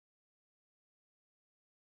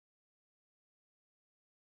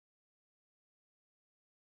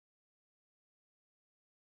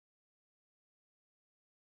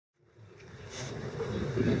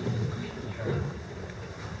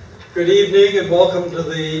Good evening and welcome to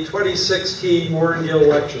the 2016 Warren Gill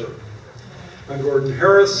Lecture. I'm Gordon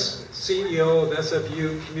Harris, CEO of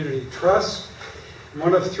SFU Community Trust, and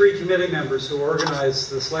one of three committee members who organized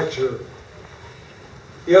this lecture.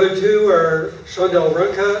 The other two are Shondell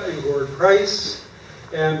Runka and Gord Price,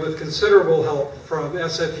 and with considerable help from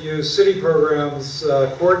SFU City Programs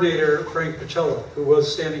Coordinator Frank Picella, who was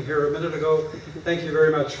standing here a minute ago. Thank you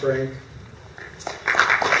very much, Frank.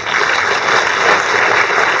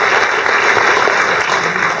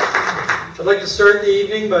 I'd like to start the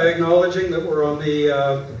evening by acknowledging that we're on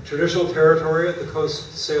the traditional territory of the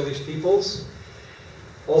Coast Salish peoples.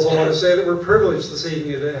 Also want to say that we're privileged this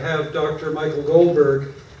evening to have Dr. Michael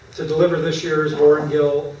Goldberg to deliver this year's Warren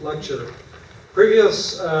Gill Lecture.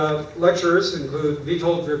 Previous lecturers include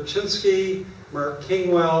Witold Rybczynski, Mark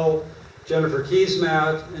Kingwell, Jennifer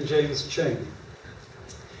Keesmaat, and James Ching.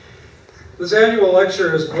 This annual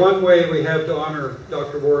lecture is one way we have to honor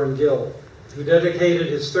Dr. Warren Gill, who dedicated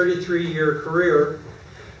his 33-year career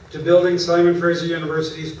to building Simon Fraser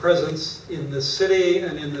University's presence in this city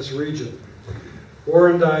and in this region.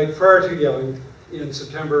 Warren died far too young in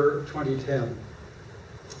September 2010.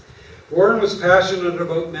 Warren was passionate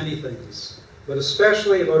about many things, but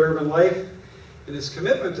especially about urban life, and his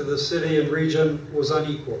commitment to the city and region was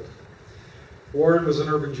unequaled. Warren was an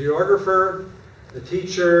urban geographer, a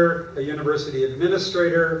teacher, a university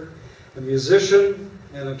administrator, a musician,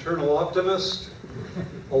 an eternal optimist,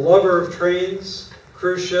 a lover of trains,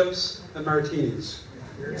 cruise ships, and martinis.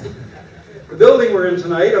 The building we're in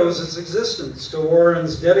tonight owes its existence to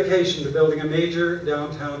Warren's dedication to building a major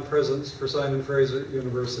downtown presence for Simon Fraser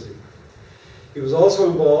University. He was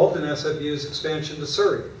also involved in SFU's expansion to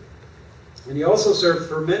Surrey, and he also served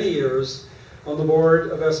for many years on the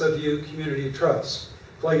board of SFU Community Trust,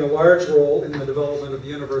 playing a large role in the development of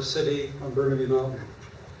Universe City on Burnaby Mountain.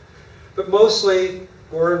 But mostly,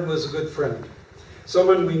 Warren was a good friend,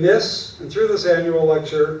 someone we miss, and through this annual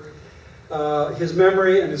lecture, his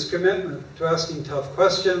memory and his commitment to asking tough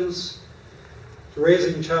questions, to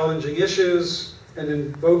raising challenging issues, and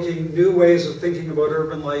invoking new ways of thinking about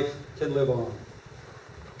urban life can live on.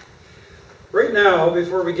 Right now,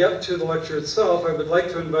 before we get to the lecture itself, I would like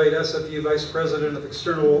to invite SFU Vice President of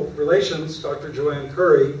External Relations, Dr. Joanne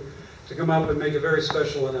Curry, to come up and make a very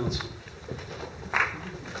special announcement.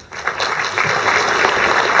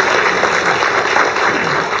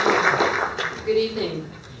 Good evening.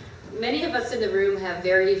 Many of us in the room have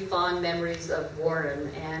very fond memories of Warren,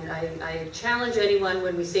 and I challenge anyone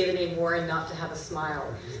when we say the name Warren not to have a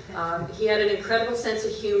smile. He had an incredible sense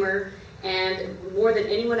of humor, and more than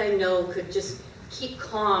anyone I know could just keep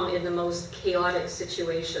calm in the most chaotic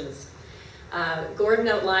situations. Gordon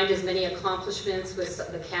outlined his many accomplishments with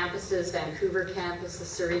the campuses, Vancouver campus, the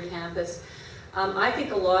Surrey campus. I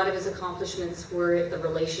think a lot of his accomplishments were the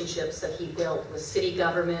relationships that he built with city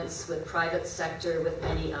governments, with private sector, with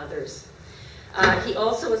many others. He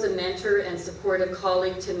also was a mentor and supportive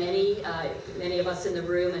colleague to many of us in the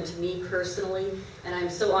room and to me personally, and I'm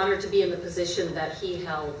so honored to be in the position that he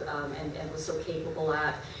held and was so capable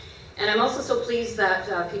at. And I'm also so pleased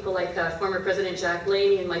that people like former President Jack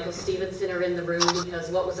Laney and Michael Stevenson are in the room, because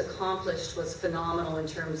what was accomplished was phenomenal in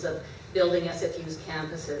terms of building SFU's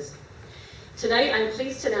campuses. Tonight, I'm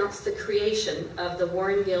pleased to announce the creation of the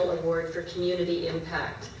Warren Gill Award for Community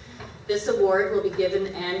Impact. This award will be given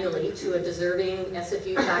annually to a deserving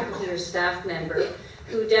SFU faculty or staff member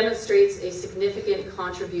who demonstrates a significant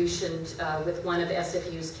contribution with one of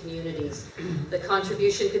SFU's communities. The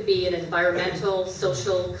contribution could be in environmental,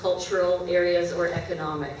 social, cultural areas, or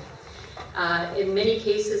economic. In many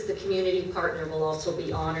cases, the community partner will also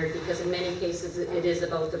be honored, because in many cases it is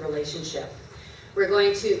about the relationship. We're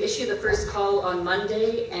going to issue the first call on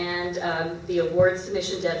Monday, and the award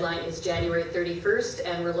submission deadline is January 31st,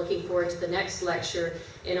 and we're looking forward to the next lecture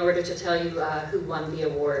in order to tell you who won the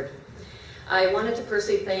award. I wanted to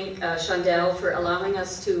personally thank Shondell for allowing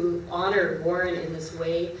us to honor Warren in this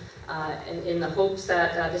way, and in the hopes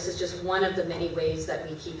that this is just one of the many ways that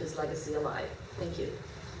we keep his legacy alive. Thank you.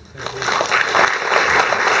 Thank you.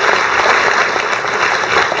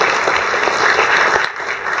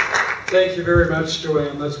 Thank you very much,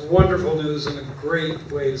 Joanne. That's wonderful news and a great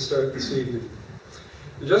way to start this evening.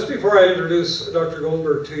 And just before I introduce Dr.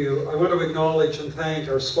 Goldberg to you, I want to acknowledge and thank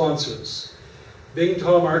our sponsors: Bing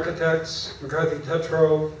Tom Architects, McCarthy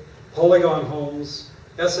Tetro, Polygon Homes,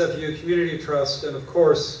 SFU Community Trust, and of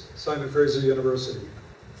course, Simon Fraser University.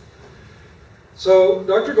 So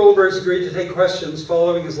Dr. Goldberg's agreed to take questions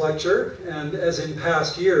following his lecture, and as in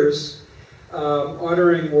past years,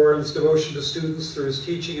 honoring Warren's devotion to students through his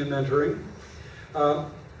teaching and mentoring.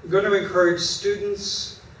 I'm going to encourage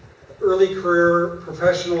students early career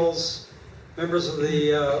professionals, members of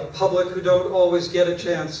the public who don't always get a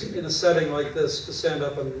chance in a setting like this to stand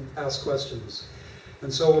up and ask questions.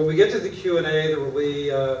 And so when we get to the Q&A, there will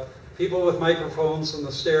be people with microphones on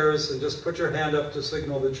the stairs, and just put your hand up to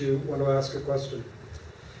signal that you want to ask a question.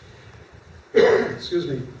 Excuse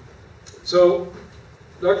me. So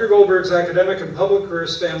Dr. Goldberg's academic and public career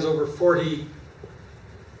spans over 40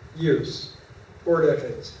 years, 4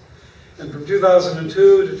 decades. And from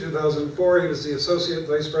 2002 to 2004, he was the Associate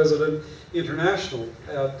Vice President International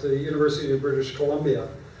at the University of British Columbia,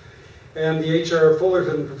 and the H.R.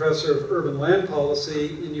 Fullerton Professor of Urban Land Policy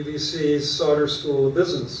in UBC's Sauder School of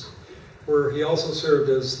Business, where he also served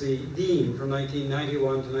as the Dean from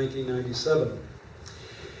 1991 to 1997.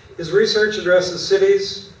 His research addresses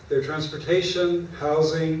cities, their transportation,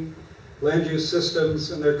 housing, land use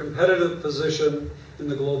systems, and their competitive position in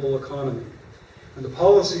the global economy, and the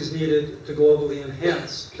policies needed to globally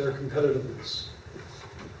enhance their competitiveness.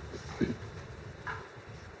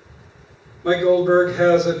 Mike Goldberg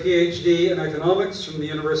has a PhD in economics from the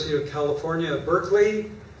University of California at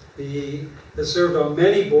Berkeley. He has served on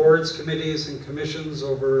many boards, committees, and commissions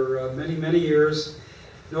over many years.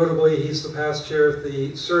 Notably, he's the past chair of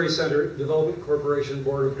the Surrey Centre Development Corporation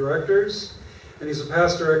Board of Directors, and he's a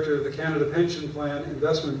past director of the Canada Pension Plan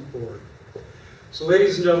Investment Board. So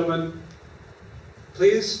ladies and gentlemen,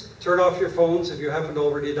 please turn off your phones if you haven't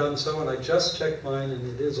already done so, and I just checked mine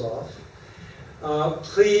and it is off.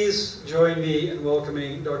 Please join me in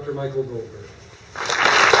welcoming Dr. Michael Goldberg.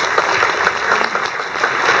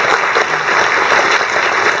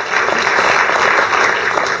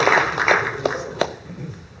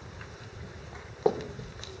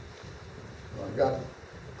 I've got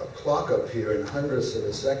a clock up here in hundredths of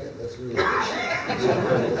a second. That's really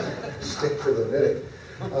good. Stick to the knitting.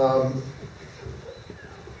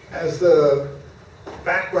 As the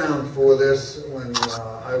background for this, when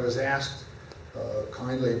I was asked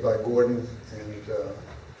kindly by Gordon and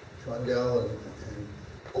Trondell and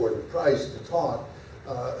Gordon Price to talk,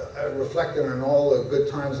 I reflected on all the good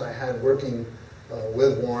times I had working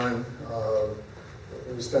with Warren.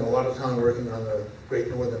 We spent a lot of time working on the Great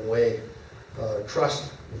Northern Way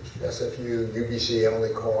Trust, which SFU, UBC,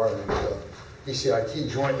 Emily Carr, and BCIT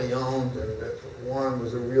jointly owned, and Warren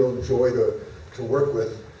was a real joy to work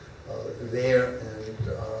with there, and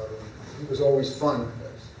he was always fun.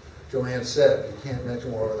 Joanne said, you can't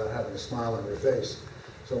mention war without having a smile on your face.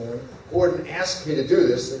 So when Gordon asked me to do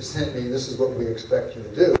this, they sent me, this is what we expect you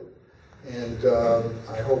to do. And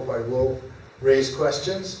I hope I will raise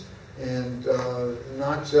questions and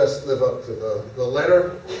not just live up to the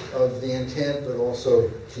letter of the intent, but also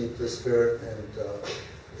keep the spirit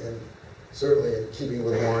and certainly in keeping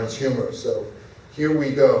with Warren's humor. So here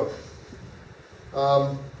we go.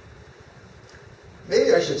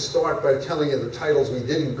 Maybe I should start by telling you the titles we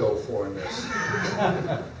didn't go for in this.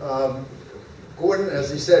 Gordon, as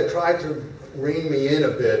he said, tried to rein me in a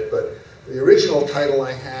bit, but the original title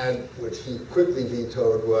I had, which he quickly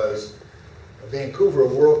vetoed, was Vancouver, a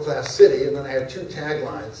world-class city, and then I had 2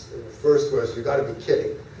 taglines. The first was, you gotta be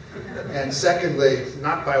kidding. And secondly,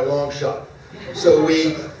 not by a long shot. So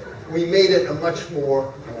we made it a much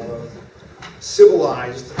more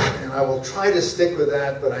civilized, and I will try to stick with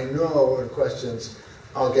that, but I know in questions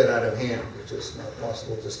I'll get out of hand. It's just not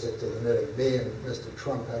possible to stick to the knitting. Me and Mr.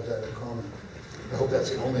 Trump have that in common. I hope that's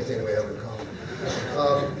the only thing we have in common.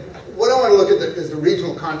 What I want to look at is the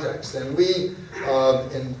regional context, and we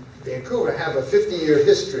in Vancouver have a 50-year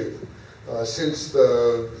history since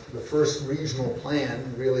the first regional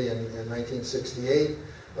plan, really in 1968.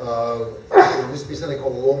 There used to be something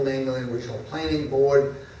called the Lower Mainland Regional Planning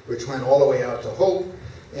Board, which went all the way out to Hope,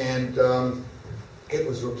 and it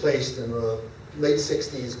was replaced in the late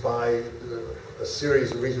 60s by a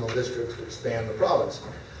series of regional districts which spanned the province.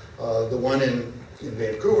 The one in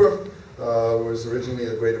Vancouver was originally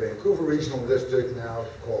the Greater Vancouver Regional District, now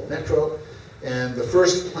called Metro, and the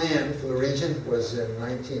first plan for the region was in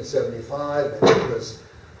 1975, and it was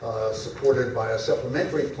supported by a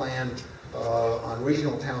supplementary plan on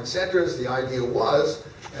regional town centers. The idea was,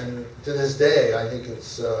 and to this day, I think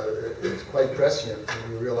it's quite prescient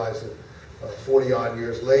when you realize that 40-odd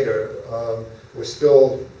years later, we're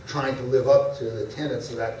still trying to live up to the tenets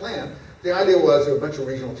of that plan. The idea was there were a bunch of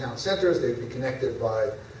regional town centers. They'd be connected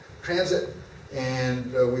by transit,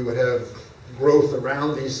 and we would have growth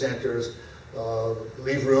around these centers,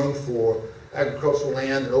 leave room for agricultural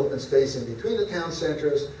land and open space in between the town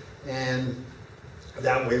centers, and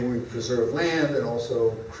that way we preserve land and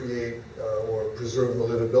also create or preserve the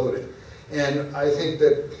livability. And I think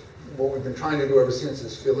that what we've been trying to do ever since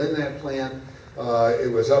is fill in that plan.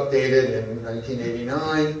 It was updated in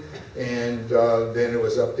 1989, and then it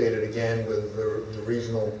was updated again with the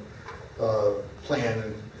regional plan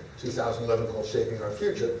in 2011 called Shaping Our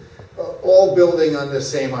Future, all building on the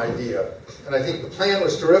same idea. And I think the plan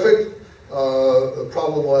was terrific. The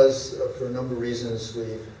problem was, for a number of reasons,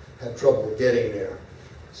 we had trouble getting there.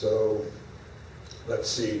 So let's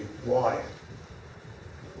see why.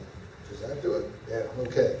 Does that do it? Yeah,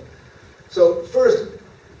 okay. So first,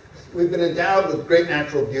 we've been endowed with great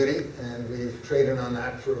natural beauty, and we've traded on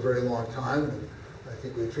that for a very long time. And I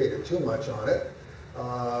think we've traded too much on it.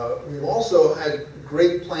 We've also had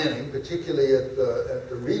great planning, particularly at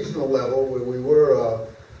the regional level, where we were,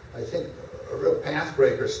 I think, a real path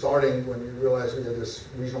breaker, starting when you realized we had this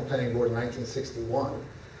regional planning board in 1961,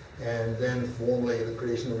 and then formally the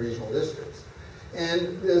creation of regional districts.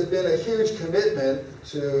 And there's been a huge commitment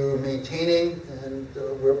to maintaining and,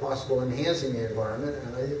 where possible, enhancing the environment,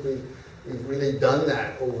 and I think we've really done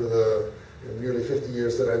that over the nearly 50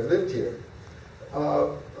 years that I've lived here.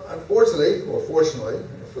 Unfortunately, or fortunately,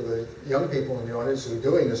 for the young people in the audience who are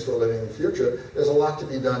doing this for a living in the future, there's a lot to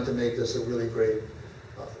be done to make this a really great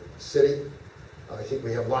city. I think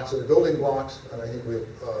we have lots of the building blocks, and I think we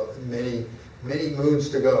have many, many moons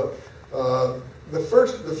to go.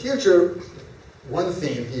 The future, one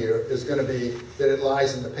theme here is going to be that it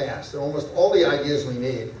lies in the past. And almost all the ideas we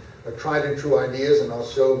need are tried and true ideas, and I'll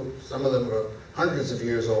show some of them are hundreds of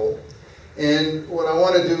years old. And what I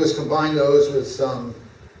want to do is combine those with some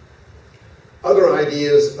other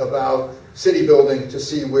ideas about city building to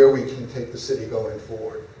see where we can take the city going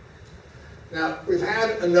forward. Now, we've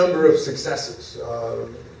had a number of successes,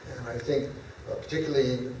 and I think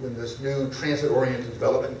particularly with this new transit-oriented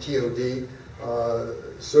development, TOD,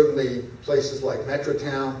 certainly places like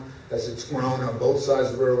Metrotown, as it's grown on both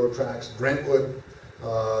sides of the railroad tracks, Brentwood,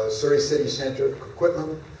 Surrey City Center,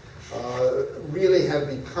 Coquitlam, really have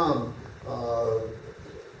become,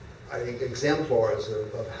 I think, exemplars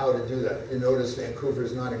of how to do that. You notice Vancouver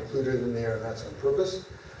is not included in there, and that's on purpose.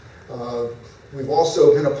 We've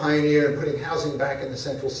also been a pioneer in putting housing back in the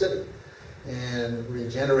central city and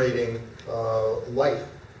regenerating life,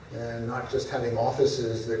 and not just having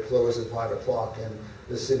offices that close at 5 o'clock and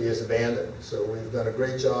the city is abandoned. So we've done a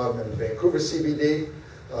great job in Vancouver CBD.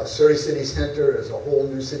 Surrey City Center is a whole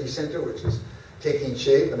new city center which is taking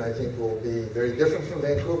shape, and I think will be very different from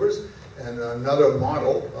Vancouver's, and another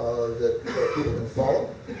model that people can follow.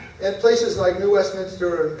 And places like New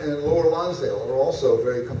Westminster and Lower Lonsdale are also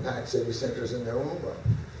very compact city centers in their own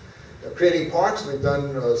right. Creating parks, we've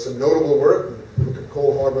done some notable work. Look at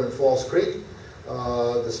Coal Harbor and Falls Creek.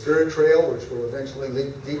 The Spirit Trail, which will eventually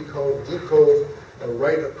link Deep Cove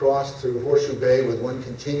right across to Horseshoe Bay with one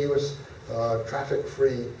continuous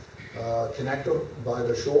traffic-free connector by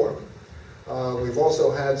the shore. We've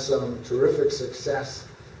also had some terrific success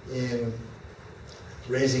in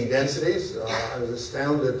raising densities. I was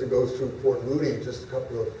astounded to go through Port Moody just a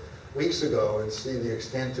couple of weeks ago and see the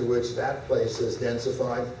extent to which that place is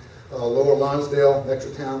densified. Lower Lonsdale,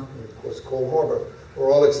 Metrotown, and of course Coal Harbor are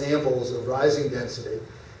all examples of rising density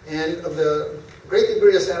and of the great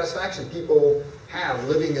degree of satisfaction people have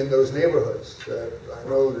living in those neighborhoods. That I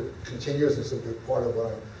know that continues. This will be part of what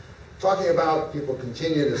I'm talking about. People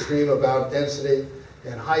continue to scream about density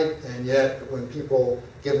and height, and yet when people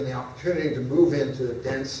given the opportunity to move into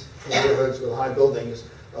dense neighborhoods with high buildings,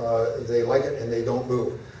 they like it and they don't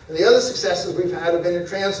move. And the other successes we've had have been in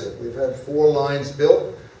transit. We've had 4 lines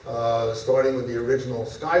built, starting with the original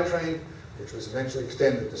SkyTrain, which was eventually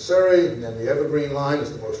extended to Surrey, and then the Evergreen line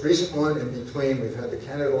is the most recent one. In between, we've had the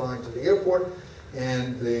Canada line to the airport,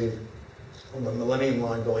 and the Millennium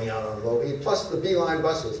line going out on Logie, plus the B line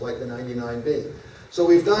buses like the 99B. So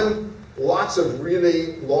we've done lots of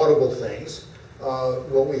really laudable things.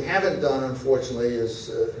 What we haven't done, unfortunately,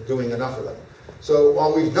 is doing enough of them. So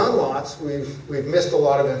while we've done lots, we've missed a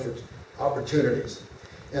lot of opportunities.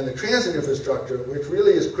 And the transit infrastructure, which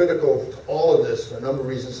really is critical to all of this for a number of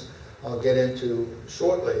reasons I'll get into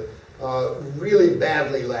shortly, really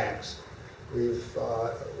badly lags. We've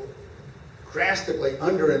drastically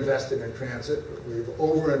underinvested in transit, we've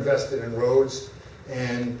overinvested in roads,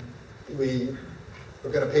 and we are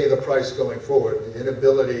going to pay the price going forward. The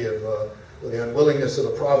inability of, or the unwillingness of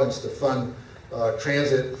the province to fund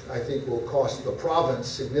transit, I think, will cost the province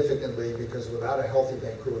significantly, because without a healthy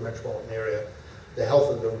Vancouver metropolitan area, the health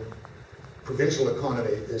of the provincial economy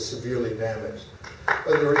is severely damaged.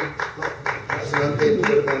 But that's an unpaid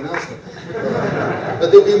bit of an announcement. But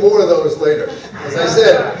there'll be more of those later. As I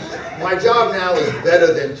said, my job now is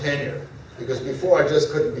better than tenure, because before I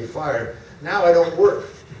just couldn't be fired. Now I don't work.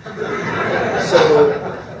 So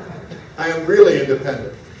I am really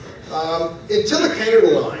independent. Until the Canada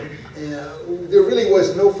line, there really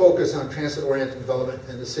was no focus on transit-oriented development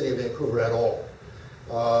in the city of Vancouver at all.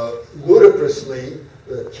 Ludicrously,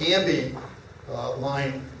 the Cambie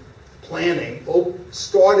line planning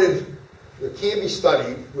started, the Cambie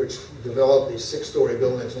study, which developed these 6-story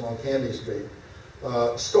buildings along Cambie Street,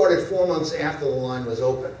 started 4 months after the line was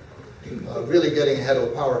open, really getting ahead of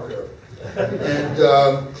the power curve. And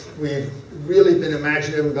we've really been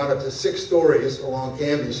imaginative and gone up to 6 stories along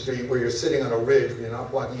Cambie Street where you're sitting on a ridge, where you're not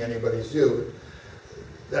blocking anybody's view.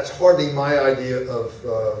 That's hardly my idea of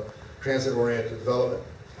transit-oriented development.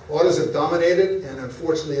 Autos have dominated, and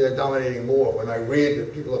unfortunately they're dominating more. When I read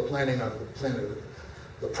that people are planning on,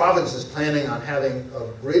 the province is planning on having a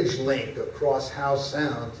bridge link across Howe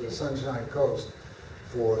Sound to the Sunshine Coast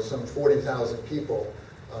for some 40,000 people.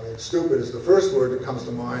 I mean, stupid is the first word that comes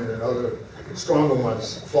to mind, and other stronger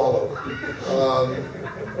ones follow.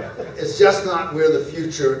 It's just not where the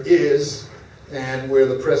future is and where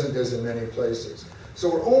the present is in many places. So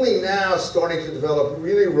we're only now starting to develop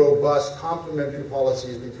really robust complementary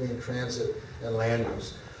policies between transit and land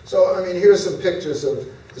use. So, I mean, here's some pictures of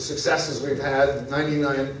the successes we've had.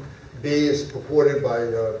 99B is purported by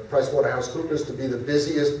PricewaterhouseCoopers to be the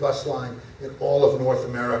busiest bus line in all of North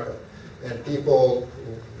America. And people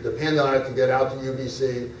who depend on it to get out to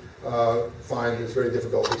UBC find it's very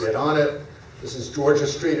difficult to get on it. This is Georgia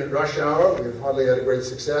Street at rush hour. We've hardly had a great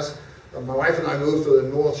success. My wife and I moved to the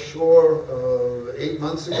North Shore 8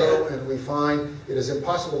 months ago, and we find it is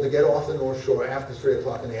impossible to get off the North Shore after 3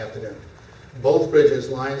 o'clock in the afternoon. Both bridges,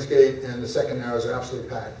 Lionsgate and the second narrows, are absolutely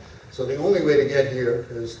packed. So the only way to get here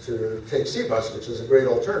is to take SeaBus, which is a great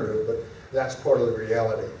alternative, but that's part of the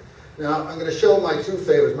reality. Now, I'm going to show my 2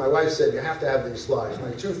 favorites. My wife said you have to have these slides.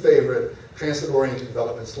 My 2 favorite transit-oriented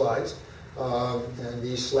development slides. And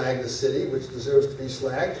these slag the city, which deserves to be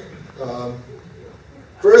slagged.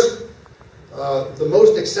 First, the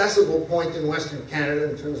most accessible point in Western Canada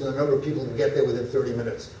in terms of the number of people who can get there within 30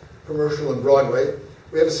 minutes. Commercial and Broadway.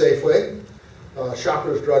 We have a Safeway,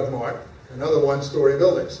 Shoppers Drug Mart, and other 1-story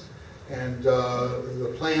buildings. And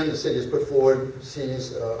the plan the city has put forward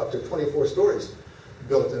sees up to 24 stories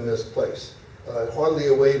built in this place. Hardly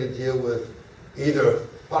a way to deal with either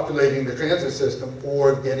populating the transit system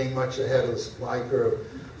or getting much ahead of the supply curve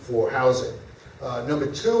for housing.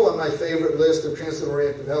 Number 2 on my favorite list of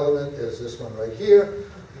transit-oriented development is this one right here,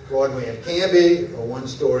 Broadway and Cambie, a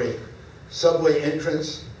 1-story subway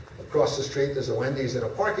entrance. Across the street there's a Wendy's in a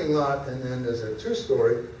parking lot, and then there's a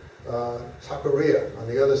 2-story taqueria on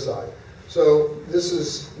the other side. So this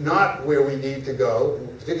is not where we need to go,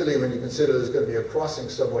 particularly when you consider there's going to be a crossing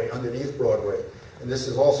subway underneath Broadway, and this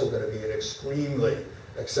is also going to be an extremely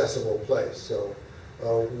accessible place. So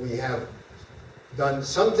we have done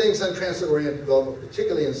some things on transit-oriented development,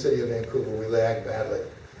 particularly in the city of Vancouver. We lag badly.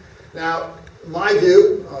 Now, my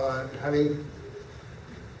view, having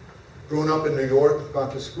grown up in New York,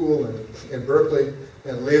 gone to school in Berkeley,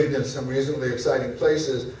 and lived in some reasonably exciting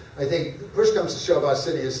places, I think push comes to shove, our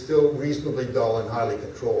city is still reasonably dull and highly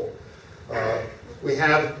controlled. We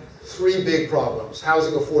have 3 big problems.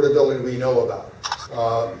 Housing affordability we know about.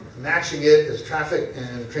 Matching it is traffic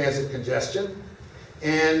and transit congestion,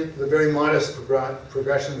 and the very modest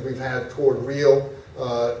progression we've had toward real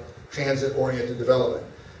transit-oriented development.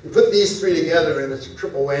 You put these 3 together and it's a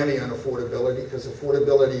triple whammy on affordability, because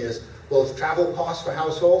affordability is both travel costs for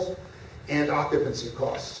households and occupancy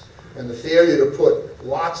costs. And the failure to put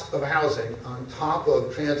lots of housing on top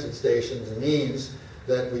of transit stations means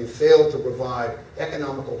that we've failed to provide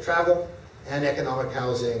economical travel and economic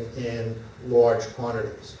housing in large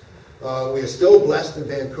quantities. We are still blessed in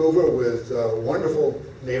Vancouver with wonderful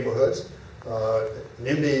neighborhoods.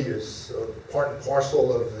 NIMBY is part and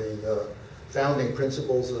parcel of the founding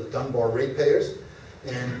principles of the Dunbar ratepayers.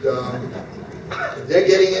 And they're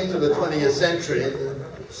getting into the 20th century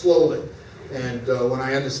slowly. And when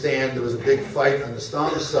I understand there was a big fight on the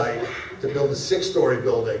Stomp site to build a 6-story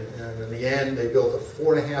building, and in the end they built a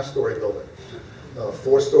 4.5-story building.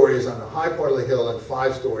 4 stories on the high part of the hill and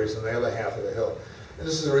 5 stories on the other half of the hill. And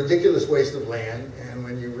this is a ridiculous waste of land, and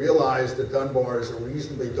when you realize that Dunbar is a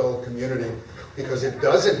reasonably dull community because it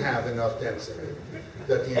doesn't have enough density,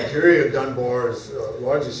 that the interior of Dunbar is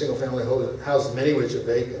largely single-family houses, many which are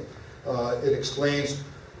vacant, it explains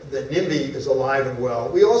that NIMBY is alive and well.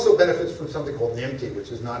 We also benefit from something called NIMTY,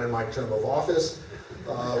 which is not in my term of office.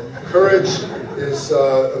 Courage is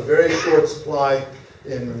a very short supply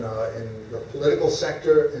in the political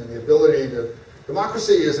sector, and the ability to...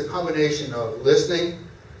 Democracy is a combination of listening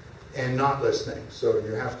and not listening. So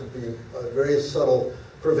you have to be a very subtle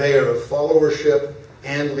purveyor of followership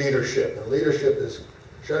and leadership. And leadership is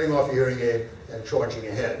shutting off your hearing aid and charging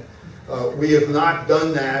ahead. We have not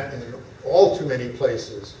done that in all too many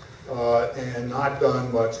places and not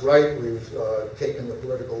done what's right. We've taken the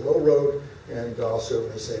political low road, and I'll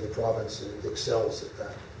certainly say the province excels at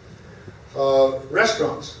that.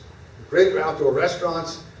 Restaurants, great outdoor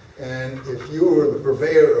restaurants, and if you are the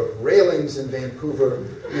purveyor of railings in Vancouver,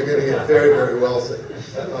 you're going to get very, very wealthy.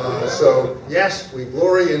 So yes, we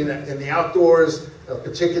glory in the outdoors,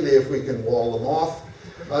 particularly if we can wall them off.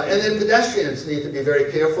 And then pedestrians need to be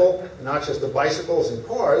very careful, not just the bicycles and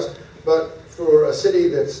cars, but for a city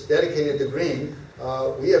that's dedicated to green,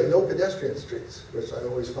 we have no pedestrian streets, which I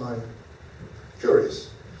always find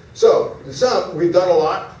curious. So, in sum, we've done a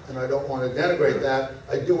lot, and I don't want to denigrate that.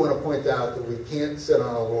 I do want to point out that we can't sit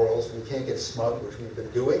on our laurels, we can't get smug, which we've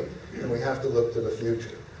been doing, and we have to look to the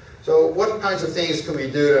future. So what kinds of things can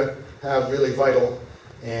we do to have really vital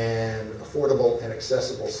and affordable and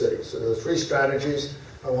accessible cities? So there are 3 strategies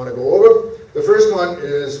I want to go over. The first one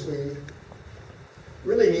is we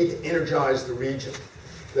really need to energize the region.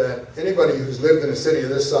 That anybody who's lived in a city of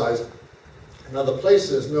this size and other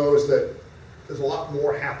places knows that there's a lot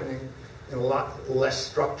more happening in a lot less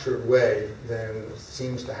structured way than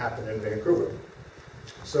seems to happen in Vancouver.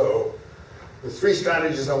 So the 3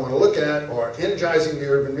 strategies I want to look at are energizing the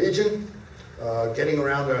urban region, getting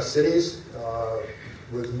around our cities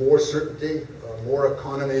with more certainty, more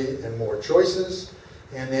economy, and more choices,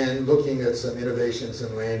 and then looking at some innovations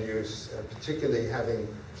in land use, and particularly having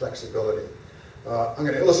flexibility. I'm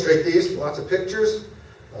going to illustrate these, lots of pictures,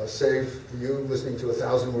 save you listening to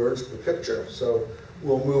 1,000 words per picture, so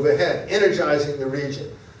we'll move ahead. Energizing the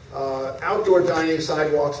region. Outdoor dining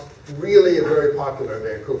sidewalks really are very popular in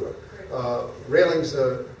Vancouver. Railings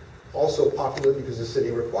are also popular because the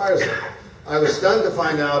city requires them. I was stunned to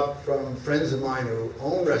find out from friends of mine who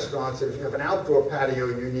own restaurants that if you have an outdoor patio,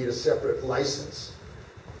 you need a separate license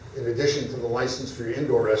in addition to the license for your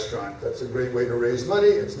indoor restaurant. That's a great way to raise money.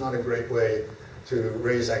 It's not a great way to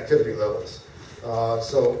raise activity levels.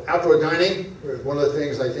 So outdoor dining is one of the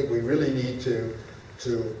things I think we really need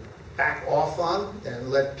to back off on and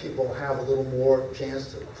let people have a little more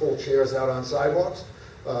chance to pull chairs out on sidewalks.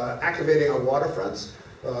 Activating our waterfronts.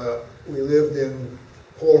 We lived in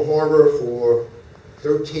Cold Harbor for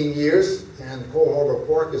 13 years, and Cold Harbor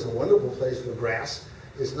Park is a wonderful place for grass.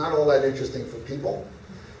 It's not all that interesting for people.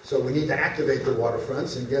 So we need to activate the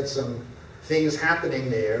waterfronts and get some things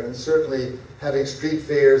happening there, and certainly having street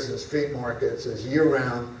fairs and street markets as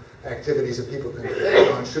year-round activities that people can depend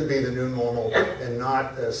on should be the new normal and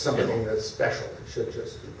not as something that's special. It should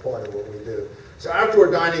just be part of what we do. So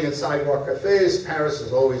outdoor dining and sidewalk cafes, Paris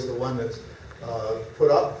is always the one that's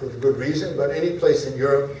put up for good reason, but any place in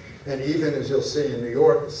Europe, and even as you'll see in New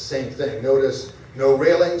York, it's the same thing. Notice no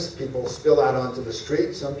railings, people spill out onto the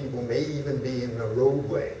street. Some people may even be in the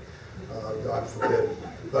roadway, God forbid.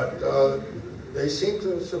 But they seem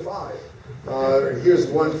to survive. Here's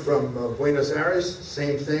one from Buenos Aires,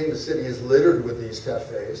 same thing, the city is littered with these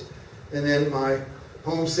cafes. And then my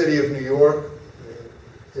home city of New York,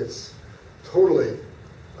 it's totally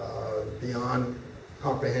beyond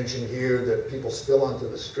comprehension here that people spill onto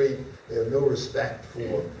the street. They have no respect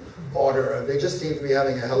for order. They just seem to be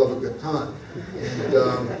having a hell of a good time. And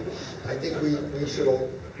I think we should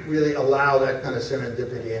really allow that kind of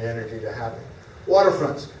serendipity and energy to happen.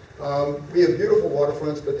 Waterfronts. We have beautiful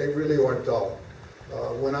waterfronts, but they really are dull.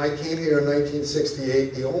 When I came here in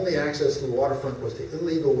 1968, the only access to the waterfront was to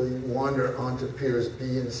illegally wander onto Piers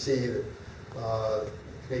B and C that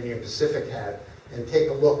Canadian Pacific had and take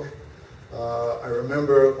a look. I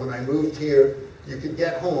remember when I moved here, you could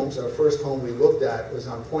get homes. Our first home we looked at was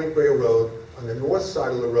on Point Grey Road, on the north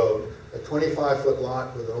side of the road, a 25-foot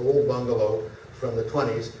lot with an old bungalow from the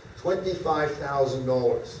 20s,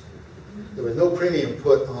 $25,000. There was no premium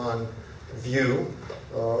put on view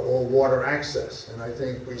or water access, and I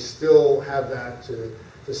think we still have that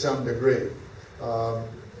to some degree.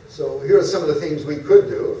 So here are some of the things we could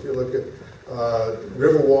do. If you look at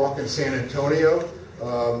Riverwalk in San Antonio,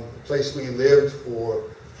 place we lived for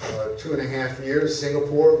 2.5 years,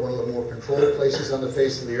 Singapore, one of the more controlled places on the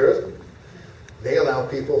face of the earth. They allow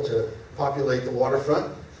people to populate the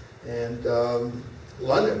waterfront, and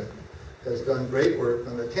London has done great work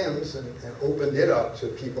on the Thames and opened it up to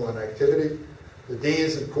people and activity. The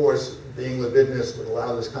Danes, of course, being libidinous, would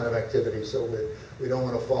allow this kind of activity, so we don't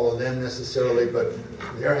want to follow them necessarily, but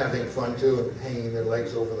they're having fun too, and hanging their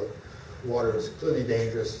legs over the water is clearly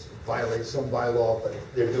dangerous, violates some bylaw, but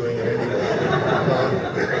they're doing it anyway.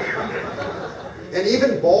 And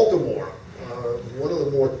even Baltimore, one of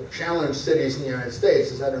the more challenged cities in the United States,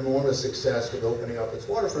 has had enormous success with opening up its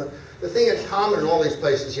waterfront. The thing in common in all these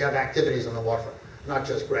places, you have activities on the waterfront, not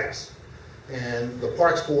just grass. And the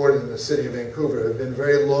Parks Board in the city of Vancouver have been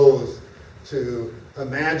very loath to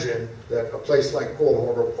imagine that a place like Cold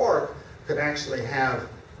Harbor Park could actually have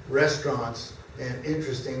restaurants and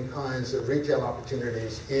interesting kinds of retail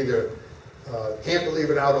opportunities, either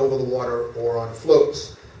cantilevered out over the water or on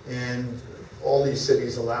floats. And all these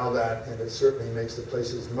cities allow that, and it certainly makes the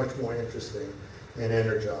places much more interesting and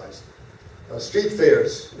energized. Street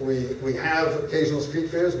fairs. We have occasional street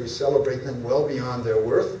fairs. We celebrate them well beyond their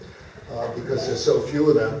worth because there's so few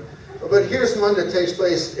of them. But here's one that takes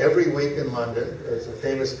place every week in London. It's a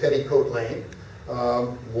famous Petticoat Lane,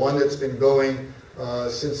 one that's been going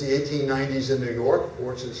since the 1890s in New York,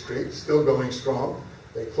 Orchard Street, still going strong.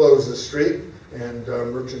 They close the street and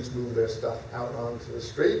merchants move their stuff out onto the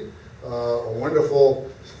street. A wonderful,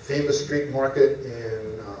 famous street market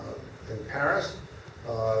in Paris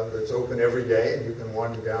that's open every day, and you can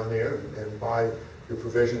wander down there and buy your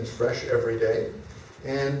provisions fresh every day.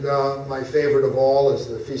 And my favorite of all is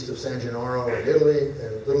the Feast of San Gennaro in Italy,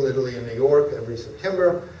 and Little Italy in New York every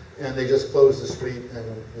September. And they just close the street,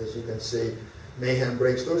 and as you can see, mayhem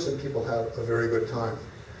breaks loose, and people have a very good time.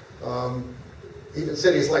 Even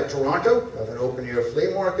cities like Toronto have an open-air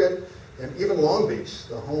flea market, and even Long Beach,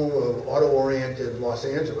 the home of auto-oriented Los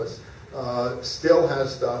Angeles, still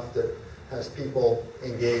has stuff that has people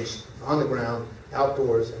engaged on the ground,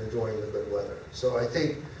 outdoors, and enjoying the good weather. So I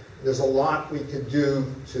think there's a lot we could do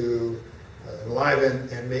to enliven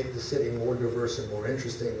and make the city more diverse and more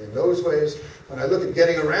interesting in those ways. When I look at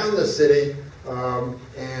getting around the city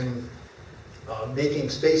and making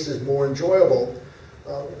spaces more enjoyable,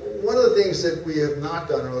 one of the things that we have not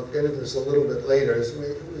done, and I'll get into this a little bit later, is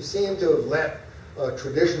we seem to have let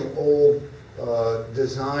traditional old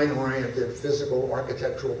design-oriented physical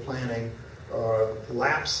architectural planning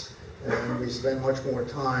lapse, and we spend much more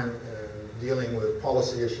time dealing with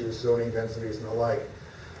policy issues, zoning densities, and the like.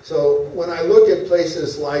 So when I look at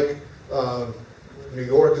places like New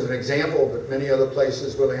York as an example, but many other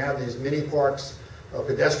places where they have these mini parks,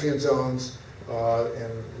 pedestrian zones,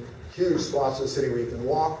 and huge swaths of the city where you can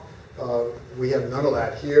walk, we have none of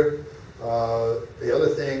that here. The other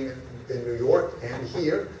thing in New York and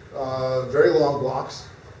here, very long blocks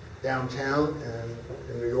downtown and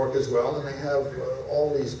in New York as well, and they have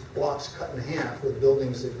all these blocks cut in half with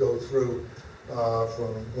buildings that go through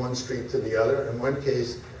from one street to the other. In one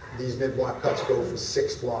case, these mid-block cuts go for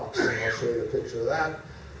 6 blocks, and I'll show you a picture of that.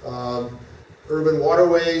 Urban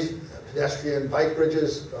waterways, pedestrian bike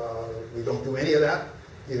bridges, we don't do any of that,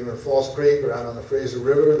 either in False Creek or out on the Fraser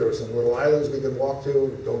River. There are some little islands we can walk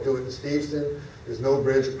to. Don't do it in Steveston. There's no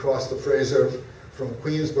bridge across the Fraser from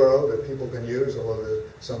Queensboro that people can use, although there's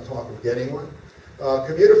some talk of getting one.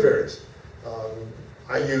 Commuter ferries.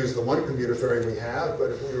 I use the one commuter ferry we have,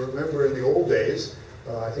 but if we remember in the old days,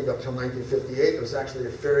 I think up till 1958, there was actually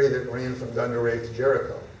a ferry that ran from Dunderave to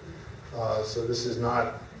Jericho. So this is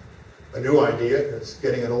not a new idea. It's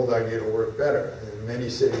getting an old idea to work better. And many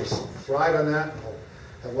cities thrive on that. I'll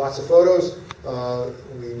have lots of photos.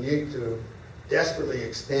 We need to desperately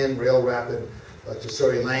extend Rail Rapid to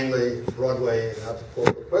Surrey Langley, Broadway, and out to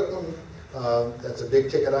Port Coquitlam. That's a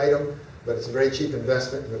big ticket item, but it's a very cheap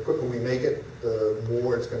investment, and the quicker we make it, the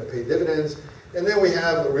more it's going to pay dividends. And then we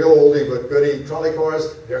have the real oldie but goodie trolley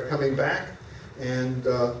cars. They're coming back, and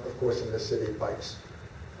of course in this city, bikes.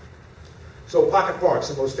 So pocket parks.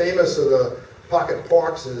 The most famous of the pocket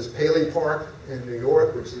parks is Paley Park in New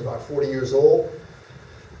York, which is about 40 years old.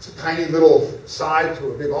 It's a tiny little side to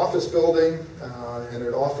a big office building, and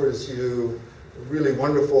it offers you really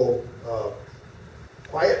wonderful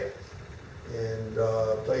quiet and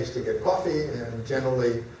a place to get coffee and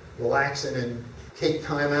generally relax in and take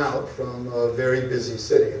time out from a very busy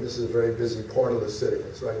city. And this is a very busy part of the city.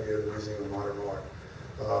 It's right near the Museum of Modern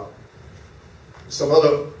Art. Some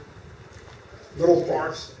other little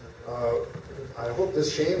parks. I hope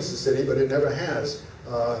this shames the city, but it never has.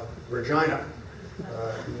 Regina.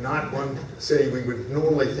 Not one city we would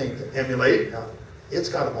normally think to emulate. It's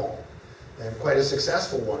got a mall, and quite a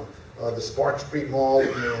successful one. The Spark Street Mall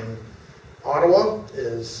in Ottawa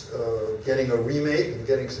is getting a remake and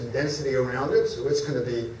getting some density around it, so it's going to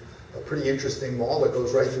be a pretty interesting mall that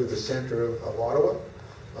goes right through the center of Ottawa.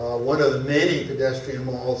 One of the many pedestrian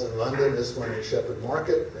malls in London, this one in Shepherd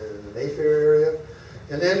Market in the Mayfair area.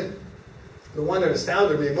 And then the one that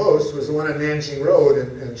astounded me most was the one on Nanjing Road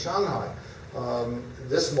in Shanghai.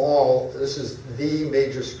 This mall, this is the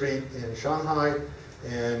major street in Shanghai,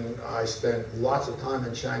 and I spent lots of time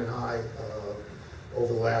in Shanghai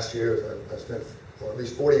over the last year. I spent at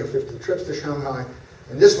least 40 or 50 trips to Shanghai,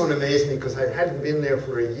 and this one amazed me because I hadn't been there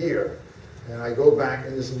for a year. And I go back,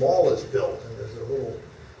 and this mall is built, and there's a little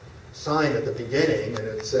sign at the beginning, and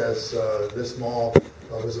it says this mall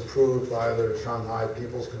was approved by the Shanghai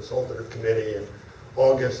People's Consultative Committee in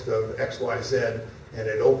August of XYZ, and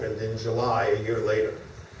it opened in July a year later.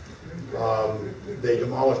 They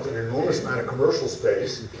demolished an enormous amount of commercial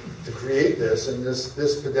space to create this, and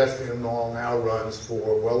this pedestrian mall now runs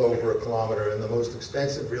for well over 1 kilometer in the most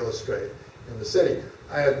expensive real estate in the city.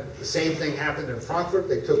 The same thing happened in Frankfurt.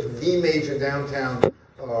 They took the major downtown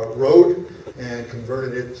road and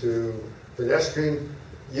converted it to pedestrian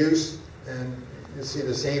use, and you see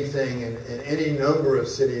the same thing in any number of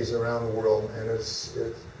cities around the world, and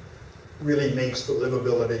it really makes for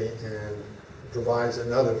livability and provides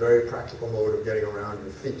another very practical mode of getting around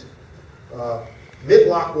your feet.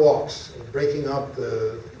 Mid-block walks, breaking up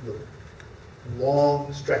the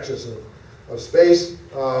long stretches of space.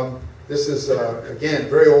 This is, again,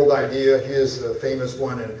 very old idea. Here's a famous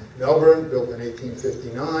one in Melbourne, built in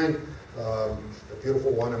 1859. A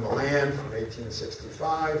beautiful one in Milan from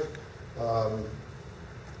 1865.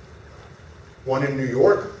 One in New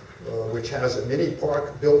York, which has a mini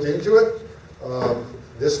park built into it.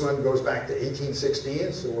 This one goes back to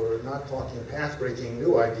 1816, so we're not talking path-breaking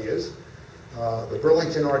new ideas. The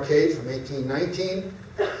Burlington Arcade from 1819.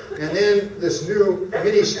 And then this new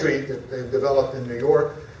mini street that they've developed in New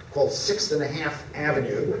York called 6th and a Half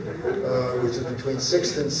Avenue, which is between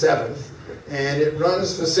 6th and 7th. And it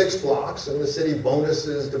runs for 6 blocks, and the city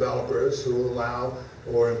bonuses developers who allow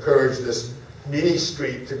or encourage this mini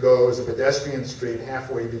street to go as a pedestrian street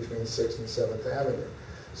halfway between 6th and 7th Avenue.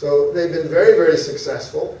 So they've been very, very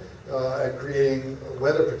successful at creating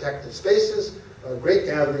weather-protected spaces, great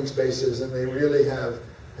gathering spaces, and they really have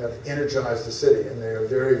energized the city, and they are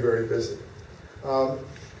very, very busy.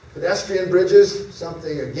 Pedestrian bridges,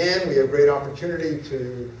 something, again, we have great opportunity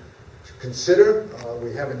to consider.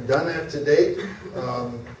 We haven't done that to date.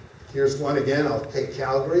 Here's one again. I'll take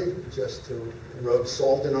Calgary, just to rub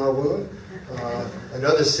salt in our wound.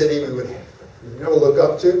 Another city we would never look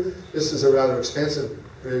up to. This is a rather expensive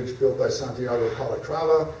bridge built by Santiago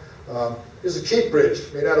Calatrava. Here's a cheap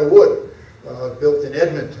bridge made out of wood, built in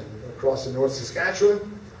Edmonton, across the North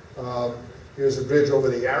Saskatchewan. Here's a bridge over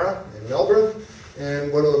the Yarra in Melbourne,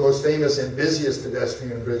 and one of the most famous and busiest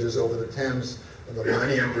pedestrian bridges over the Thames, the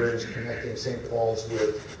Millennium Bridge connecting St. Paul's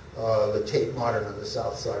with the Tate Modern on the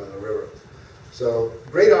south side of the river. So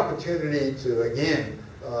great opportunity to, again,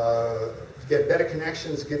 get better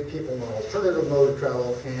connections, give people an alternative mode of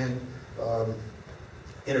travel, and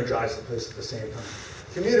energize the place at the same time.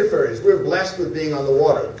 Commuter ferries, we're blessed with being on the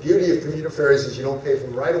water. The beauty of commuter ferries is you don't pay for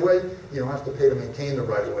the right-of-way, you don't have to pay to maintain the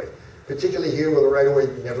right-of-way, particularly here where the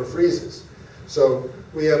right-of-way never freezes. So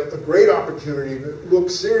we have a great opportunity to look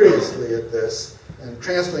seriously at this, and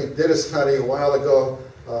TransLink did a study a while ago,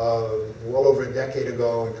 well over a decade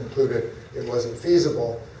ago, and concluded it wasn't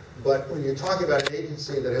feasible. But when you're talking about an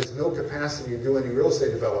agency that has no capacity to do any real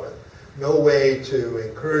estate development, no way to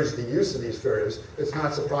encourage the use of these ferries, it's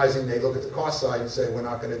not surprising they look at the cost side and say, we're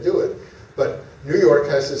not going to do it. But New York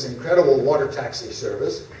has this incredible water taxi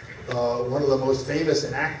service. One of the most famous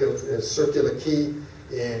and active is Circular Quay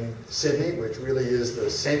in Sydney, which really is the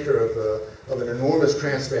center of an enormous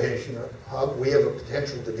transportation hub. We have a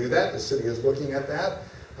potential to do that. The city is looking at that.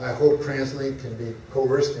 I hope TransLink can be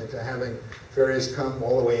coerced into having ferries come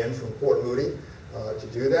all the way in from Port Moody to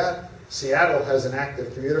do that. Seattle has an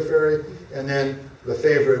active commuter ferry, and then the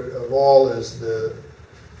favorite of all is the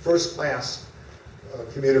first class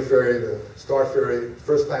commuter ferry, the Star Ferry.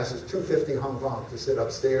 First class is $250 Hong Kong to sit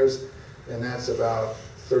upstairs, and that's about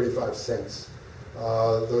 35 cents.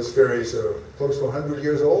 Those ferries are close to 100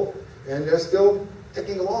 years old, and they're still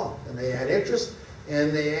ticking along, and they add interest,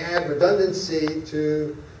 and they add redundancy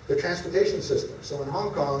to the transportation system. So in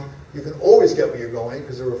Hong Kong, you can always get where you're going,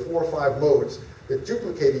 because there are 4 or 5 modes that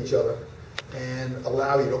duplicate each other and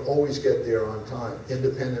allow you to always get there on time,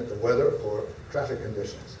 independent of weather or traffic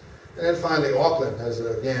conditions. And then finally, Auckland has,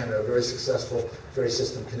 again, a very successful ferry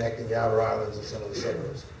system connecting the outer islands and some of the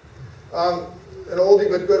suburbs. An oldie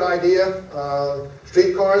but good idea,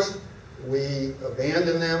 streetcars. We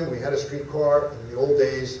abandoned them. We had a streetcar in the old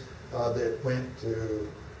days that went to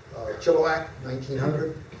Chilliwack,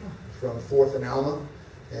 1900, from 4th and Alma.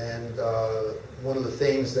 And one of the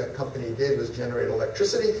things that company did was generate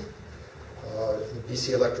electricity. The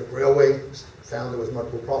BC Electric Railway found it was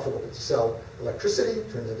much more profitable to sell electricity,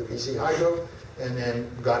 turned into BC Hydro, and then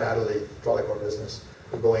got out of the trolley car business,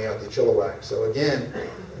 going out to Chilliwack. So again,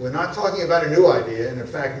 we're not talking about a new idea, and in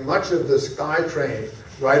fact, much of the SkyTrain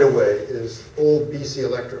right-of-way is old BC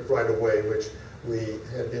Electric right-of-way, which we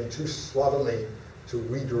had been too slovenly to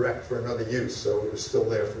redirect for another use, so it was still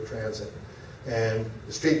there for transit. And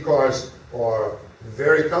the streetcars are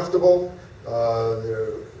very comfortable.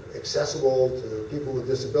 They're accessible to people with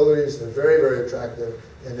disabilities. They're very, very attractive,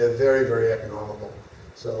 and they're very, very economical.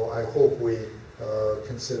 So I hope we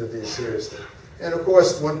consider these seriously. And of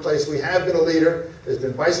course, one place we have been a leader has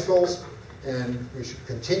been bicycles, and we should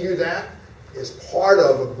continue that as part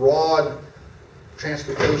of a broad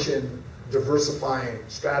transportation diversifying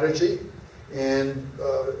strategy. And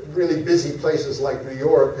really busy places like New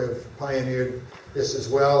York have pioneered this as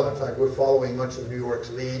well. In fact, we're following much of New York's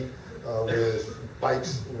lead with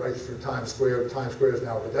bikes right through Times Square. Times Square is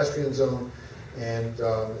now a pedestrian zone. And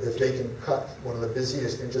if they can cut one of the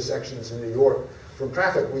busiest intersections in New York from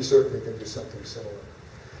traffic, we certainly can do something similar.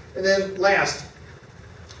 And then last,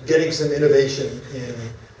 getting some innovation in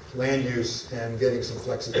land use and getting some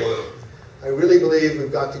flexibility. I really believe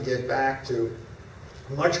we've got to get back to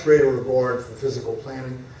much greater regard for physical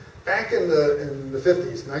planning. Back in the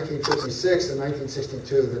 50s, 1956 and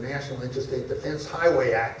 1962, the National Interstate Defense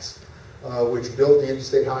Highway Acts, which built the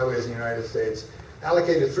interstate highways in the United States,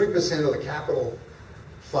 allocated 3% of the capital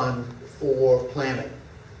fund for planning.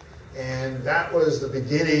 And that was the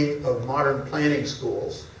beginning of modern planning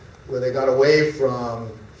schools, where they got away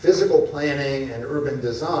from physical planning and urban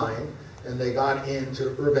design, and they got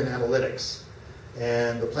into urban analytics.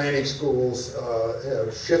 And the planning schools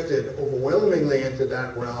have shifted overwhelmingly into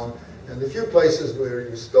that realm. And the few places where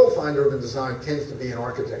you still find urban design tends to be in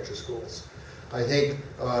architecture schools. I think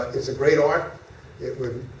it's a great art. It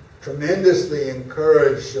would tremendously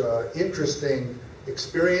encourage interesting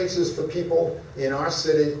experiences for people in our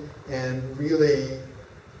city and really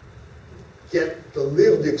get the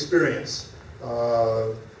lived experience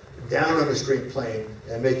down on the street plane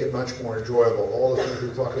and make it much more enjoyable. All the things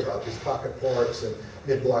we talk about, these pocket parks and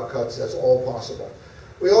mid-block cuts, that's all possible.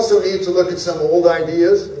 We also need to look at some old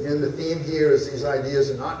ideas. Again, the theme here is these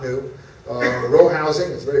ideas are not new. Row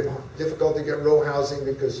housing, it's very difficult to get row housing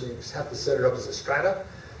because you have to set it up as a strata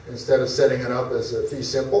instead of setting it up as a fee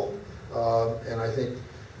simple. And I think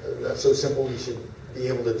that's so simple we should be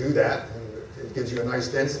able to do that, and it gives you a nice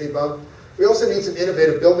density bump. We also need some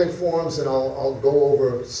innovative building forms, and I'll go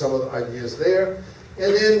over some of the ideas there.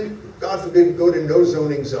 And then, God forbid, go to no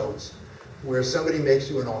zoning zones, where somebody makes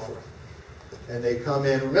you an offer. And they come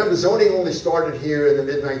in. Remember, zoning only started here in the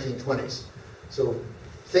mid-1920s. So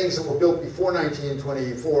things that were built before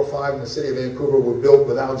 1924 or 5 in the city of Vancouver were built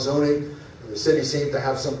without zoning. The city seemed to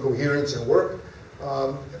have some coherence and work.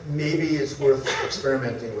 Maybe it's worth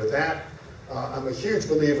experimenting with that. I'm a huge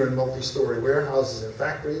believer in multi-story warehouses and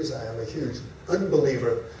factories. I am a huge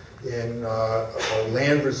unbeliever in a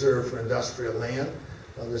land reserve for industrial land.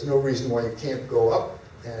 There's no reason why you can't go up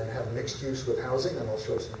and have mixed use with housing, and I'll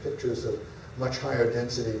show some pictures of much higher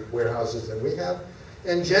density warehouses than we have.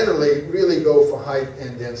 And generally, really go for height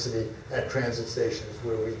and density at transit stations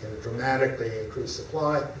where we can dramatically increase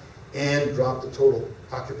supply and drop the total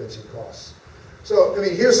occupancy costs. So, I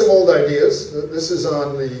mean, here's some old ideas. This is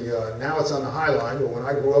on the, now it's on the High Line, but when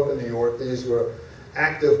I grew up in New York, these were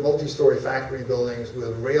active multi-story factory buildings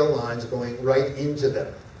with rail lines going right into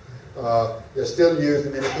them. They're still used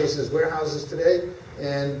in many cases warehouses today,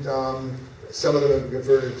 and some of them have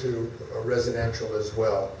converted to residential as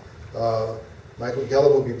well. Michael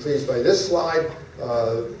Geller will be pleased by this slide.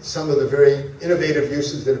 Some of the very innovative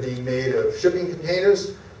uses that are being made of shipping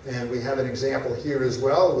containers, and we have an example here as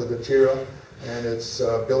well with Atira, and it's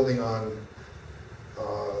building on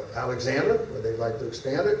Alexander, where they'd like to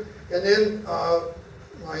expand it. And then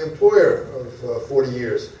my employer of 40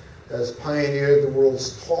 years has pioneered the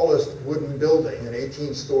world's tallest wooden building, an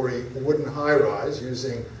 18-story wooden high-rise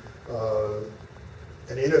using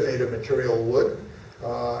an innovative material, wood,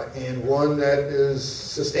 and one that is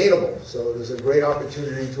sustainable. So there's a great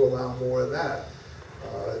opportunity to allow more of that.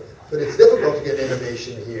 But it's difficult to get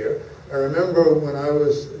innovation here. I remember when I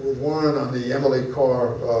was with Warren on the Emily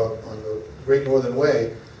Carr on the Great Northern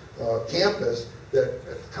Way campus, that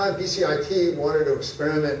at the time BCIT wanted to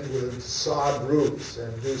experiment with sod roofs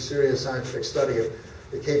and do serious scientific study of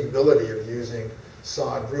the capability of using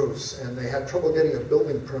sod roofs, and they had trouble getting a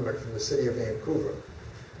building permit from the city of Vancouver.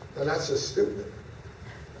 And that's just stupid.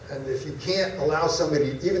 And if you can't allow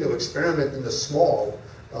somebody even to experiment in the small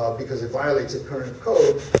because it violates the current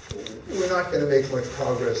code, we're not going to make much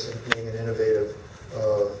progress in being an innovative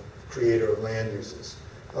creator of land uses.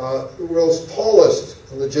 The world's tallest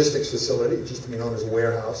logistics facility, which used to be known as a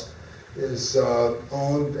warehouse, is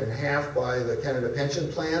owned in half by the Canada Pension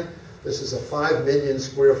Plan. This is a 5 million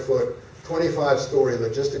square foot, 25-story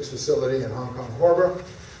logistics facility in Hong Kong Harbor.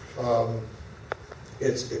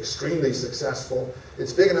 It's extremely successful.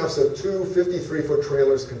 It's big enough so two 53-foot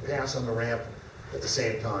trailers can pass on the ramp at the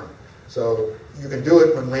same time. So you can do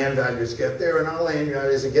it when land values get there, and our land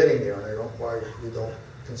values are getting there, and I don't know why we don't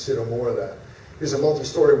consider more of that. Here's a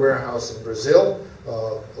multi-story warehouse in Brazil,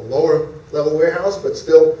 a lower level warehouse, but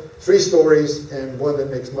still 3 stories and one that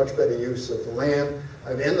makes much better use of the land. I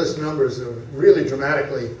have endless numbers of really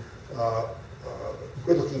dramatically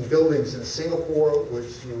good-looking buildings in Singapore,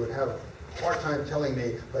 which you would have a hard time telling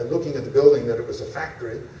me by looking at the building that it was a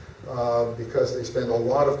factory, because they spend a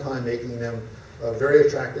lot of time making them very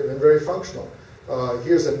attractive and very functional.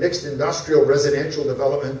 Here's a mixed industrial residential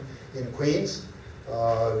development in Queens,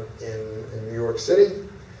 in New York City.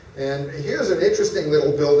 And here's an interesting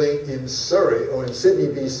little building in Surrey, or in Sydney,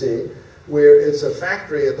 BC, where it's a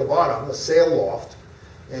factory at the bottom, a sail loft,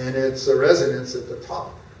 and it's a residence at the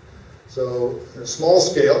top. So, small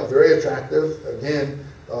scale, very attractive. Again,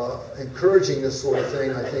 encouraging this sort of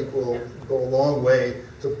thing, I think, will go a long way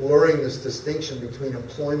to blurring this distinction between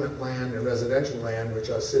employment land and residential land, which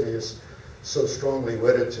our city is so strongly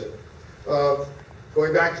wedded to.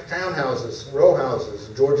 Going back to townhouses, row houses,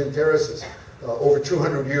 Georgian terraces, over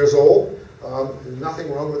 200 years old. There's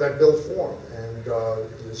nothing wrong with that built form. And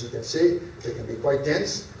as you can see, it can be quite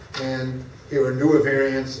dense. And here are newer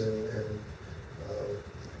variants in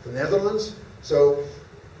the Netherlands. So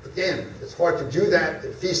again, it's hard to do that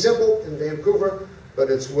at fee simple in Vancouver, but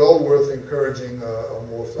it's well worth encouraging a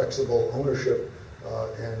more flexible ownership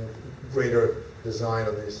and greater design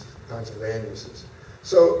of these kinds of land uses.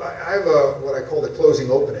 So I have what I call the closing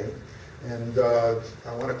opening, and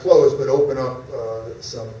I want to close but open up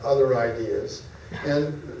some other ideas.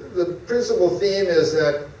 And the principal theme is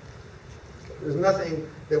that there's nothing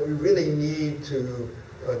that we really need to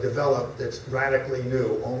develop that's radically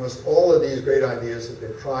new. Almost all of these great ideas have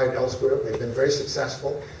been tried elsewhere. They've been very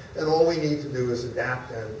successful. And all we need to do is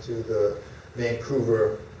adapt them to the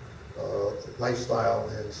Vancouver lifestyle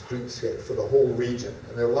and streetscape for the whole region.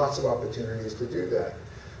 And there are lots of opportunities to do that.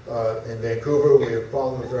 In Vancouver, we have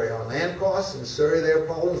problems with very high land costs. In Surrey, they have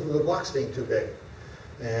problems with the blocks being too big.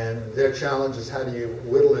 And their challenge is how do you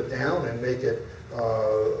whittle it down and make it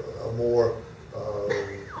a more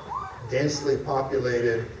densely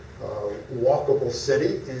populated, walkable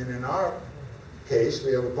city. And in our case,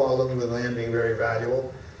 we have a problem with land being very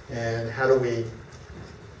valuable. And how do we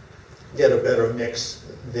get a better mix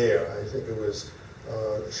there? I think it was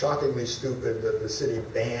shockingly stupid that the city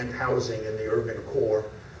banned housing in the urban core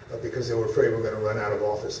because they were afraid we were going to run out of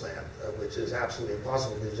office land, which is absolutely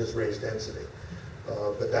impossible to just raise density.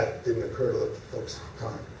 But that didn't occur to the folks at the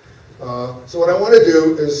time. So what I want to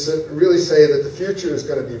do is really say that the future is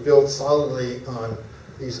going to be built solidly on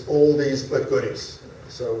these oldies but goodies.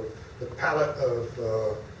 So the palette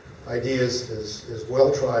of ideas is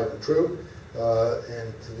well tried and true.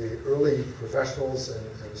 And to the early professionals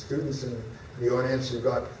and students in the audience, you've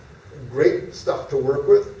got great stuff to work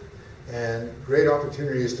with and great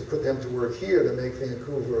opportunities to put them to work here to make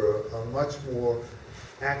Vancouver a much more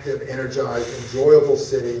active, energized, enjoyable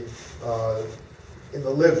city in the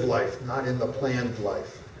lived life, not in the planned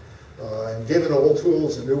life. And given old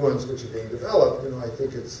tools and new ones which are being developed, I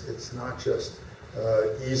think it's not just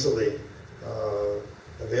easily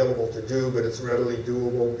available to do, but it's readily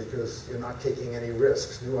doable because you're not taking any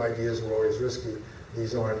risks. New ideas are always risky.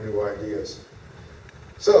 These aren't new ideas.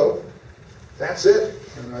 So that's it.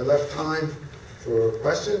 And I left time for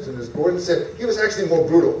questions. And as Gordon said, he was actually more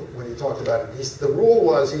brutal when he talked about it. The rule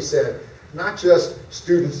was, he said, not just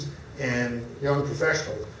students and young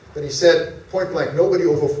professionals, but he said, point blank, nobody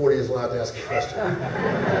over 40 is allowed to ask a question.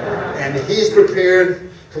 And he's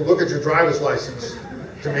prepared to look at your driver's license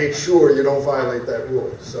to make sure you don't violate that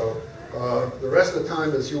rule. So the rest of the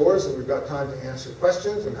time is yours, and we've got time to answer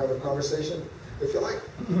questions and have a conversation if you like.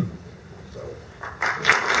 So.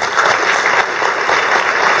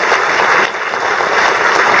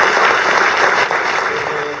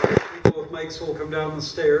 People with mics will come down the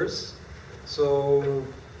stairs. So,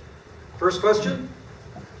 first question?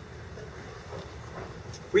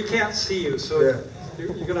 We can't see you, so Yeah. you're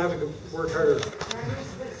going to have to work harder.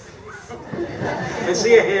 I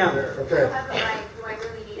see a hand. Okay. Do I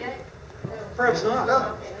really need it? Perhaps not.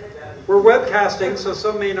 No. We're webcasting, so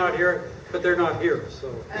some may not hear it, but they're not here.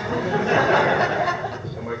 So.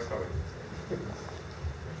 The mic's coming.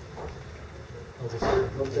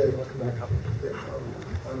 Okay.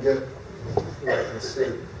 I'm getting what I can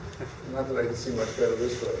see. Not that I can see much better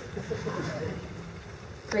this way.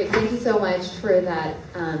 Great, thank you so much for that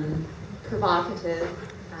provocative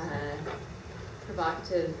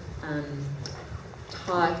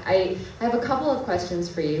talk. I have a couple of questions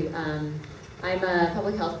for you. I'm a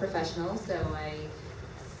public health professional, so I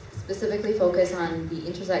specifically focus on the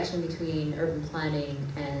intersection between urban planning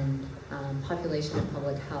and population and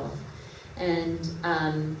public health. And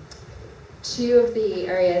two of the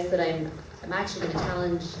areas that I'm actually going to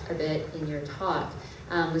challenge a bit in your talk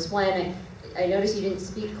was one, I noticed you didn't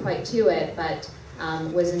speak quite to it, but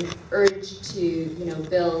was an urge to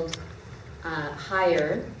build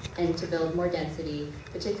higher and to build more density,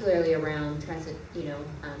 particularly around transit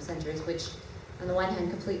centers, which on the one hand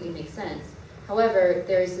completely makes sense. However,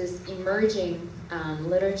 there's this emerging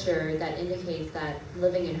literature that indicates that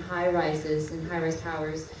living in high-rises and high-rise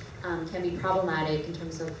towers can be problematic in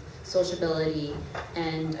terms of sociability,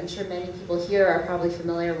 and I'm sure many people here are probably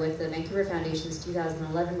familiar with the Vancouver Foundation's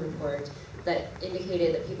 2011 report that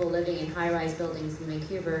indicated that people living in high-rise buildings in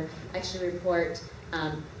Vancouver actually report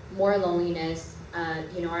more loneliness,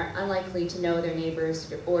 are unlikely to know their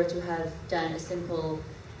neighbors or to have done a simple,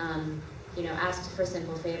 asked for a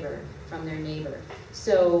simple favor from their neighbor.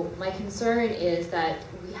 So my concern is that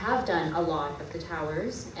we have done a lot of the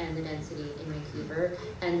towers and the density in Vancouver,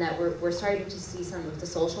 and that we're starting to see some of the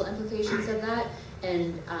social implications of that.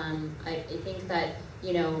 And I think that,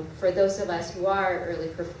 for those of us who are early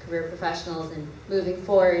career professionals and moving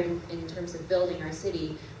forward in terms of building our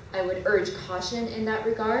city, I would urge caution in that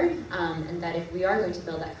regard, and that if we are going to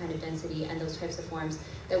build that kind of density and those types of forms,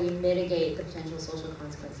 that we mitigate the potential social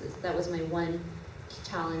consequences. That was my one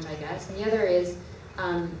challenge, I guess. And the other is,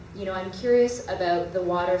 I'm curious about the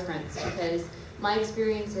waterfronts, because my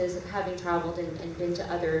experiences of having traveled and been to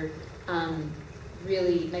other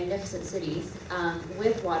really magnificent cities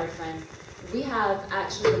with waterfronts, we have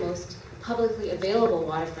actually the most publicly available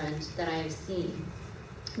waterfront that I have seen.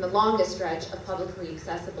 The longest stretch of publicly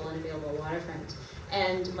accessible and available waterfront.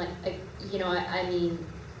 And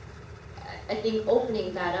I think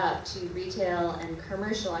opening that up to retail and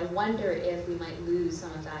commercial, I wonder if we might lose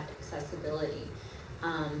some of that accessibility.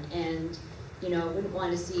 I wouldn't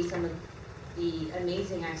want to see some of the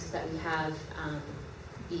amazing access that we have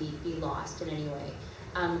be lost in any way.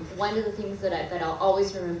 One of the things that I'll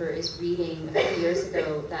always remember is reading a few years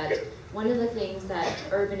ago that one of the things that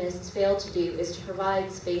urbanists fail to do is to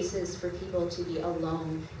provide spaces for people to be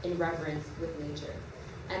alone in reverence with nature.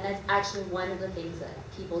 And that's actually one of the things that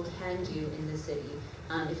people can do in the city.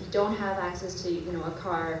 If you don't have access to a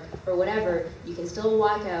car or whatever, you can still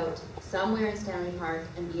walk out somewhere in Stanley Park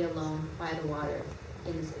and be alone by the water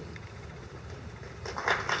in the city.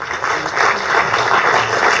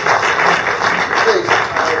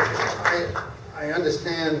 I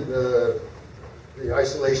understand the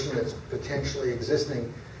isolation that's potentially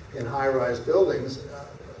existing in high-rise buildings.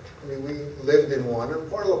 We lived in one, and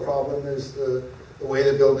part of the problem is the way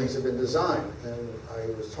the buildings have been designed. And I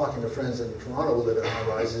was talking to friends in Toronto who live in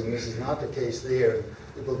high-rises, and this is not the case there in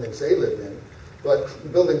the buildings they lived in. But the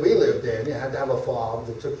building we lived in, you had to have a fob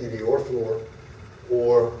that took you to your floor,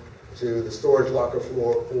 or to the storage locker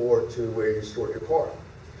floor, or to where you stored your car.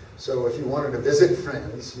 So if you wanted to visit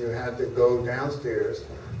friends, you had to go downstairs,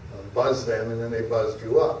 buzz them, and then they buzzed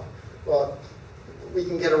you up. Well, we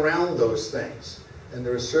can get around those things. And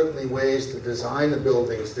there are certainly ways to design the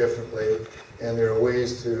buildings differently, and there are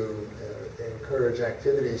ways to encourage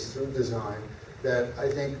activities through design that I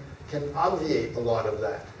think can obviate a lot of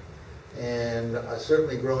that. And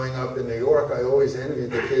certainly growing up in New York, I always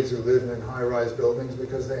envied the kids who lived in high-rise buildings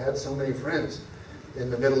because they had so many friends in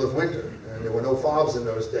the middle of winter. And there were no fobs in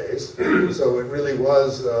those days, so it really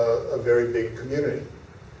was a very big community.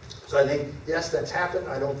 So I think, yes, that's happened.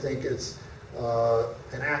 I don't think it's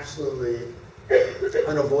an absolutely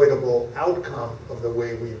unavoidable outcome of the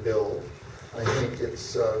way we build. I think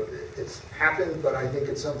it's happened, but I think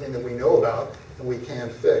it's something that we know about and we can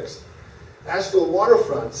fix. As for the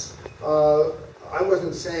waterfronts, I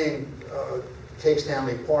wasn't saying take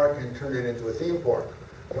Stanley Park and turn it into a theme park.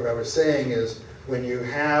 What I was saying is when you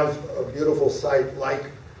have a beautiful site like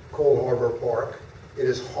Coal Harbor Park, it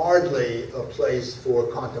is hardly a place for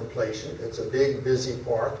contemplation. It's a big, busy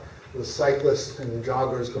park with cyclists and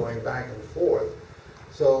joggers going back and forth.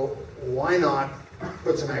 So why not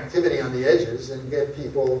put some activity on the edges and get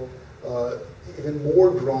people even more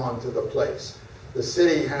drawn to the place? The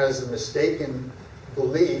city has a mistaken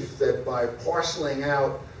belief that by parceling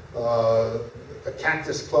out a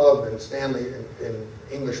cactus club in Stanley, in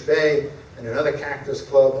English Bay, and another cactus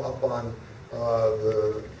club up on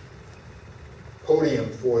the podium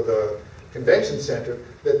for the convention center,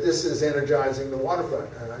 that this is energizing the waterfront.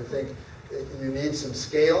 And I think you need some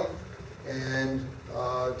scale, and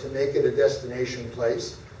to make it a destination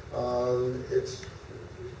place,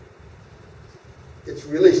 it's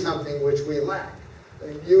really something which we lack. I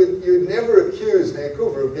mean, you'd never accuse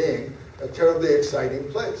Vancouver of being a terribly exciting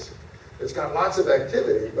place. It's got lots of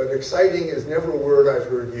activity, but exciting is never a word I've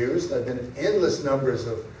heard used. I've been at endless numbers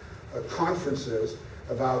of conferences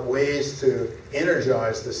about ways to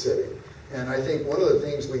energize the city. And I think one of the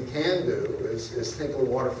things we can do is think of the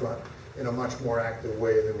waterfront in a much more active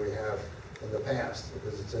way than we have in the past,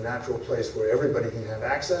 because it's a natural place where everybody can have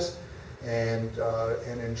access and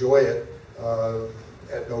enjoy it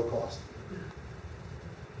at no cost.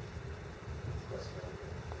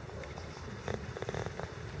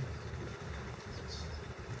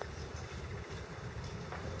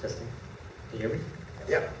 Testing. Can you hear me?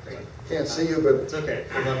 Yeah. Great. Can't see you, but It's okay.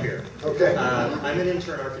 I'm up here. okay. I'm an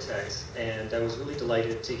intern architect, and I was really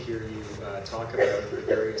delighted to hear you talk about the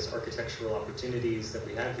various architectural opportunities that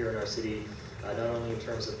we have here in our city, not only in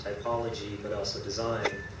terms of typology, but also design.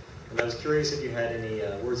 And I was curious if you had any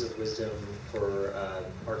words of wisdom for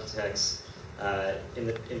architects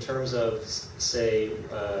in terms of, say,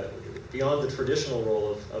 beyond the traditional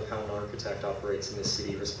role of how an architect operates in this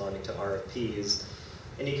city, responding to RFPs,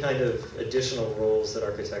 any kind of additional roles that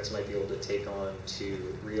architects might be able to take on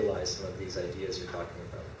to realize some of these ideas you're talking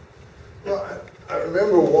about? Well, I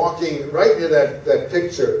remember walking right near that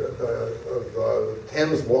picture of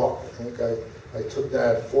Thames Walk. I think I took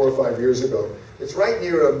that 4 or 5 years ago. It's right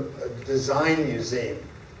near a design museum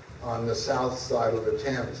on the south side of the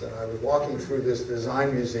Thames. And I was walking through this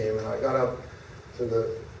design museum, and I got up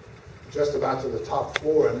to just about to the top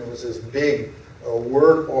floor, and there was this big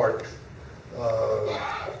word art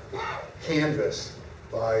canvas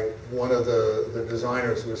by one of the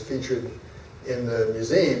designers who was featured in the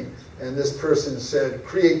museum, and this person said,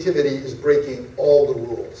 "Creativity is breaking all the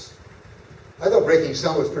rules." I thought breaking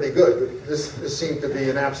some was pretty good, but this seemed to be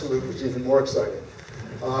an absolute, which is even more exciting.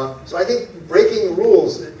 So I think breaking the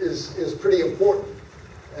rules is pretty important,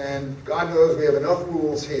 and God knows we have enough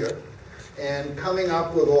rules here, and coming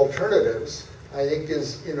up with alternatives, I think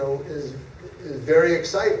is very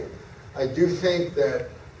exciting. I do think that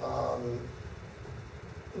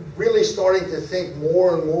really starting to think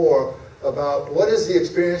more and more about what is the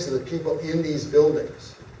experience of the people in these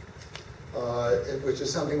buildings, which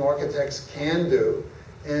is something architects can do.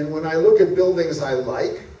 And when I look at buildings I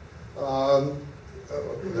like,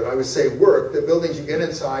 that I would say work, the buildings you get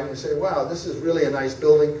inside and you say, wow, this is really a nice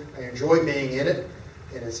building, I enjoy being in it,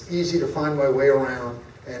 and it's easy to find my way around,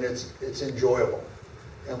 and it's enjoyable.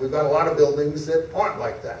 And we've got a lot of buildings that aren't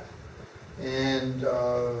like that. And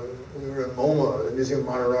we were in MoMA, the Museum of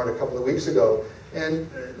Modern Art, a couple of weeks ago, and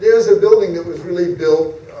there's a building that was really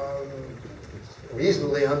built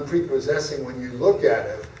reasonably unprepossessing when you look at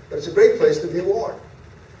it, but it's a great place to view art.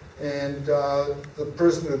 And the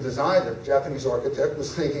person who designed it, Japanese architect,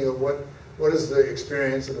 was thinking of what is the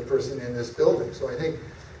experience of the person in this building. So I think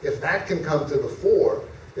if that can come to the fore,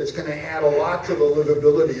 it's going to add a lot to the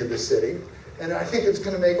livability of the city, and I think it's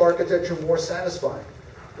going to make architecture more satisfying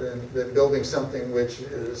than building something which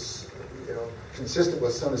is consistent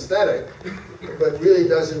with some aesthetic, but really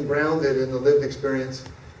doesn't ground it in the lived experience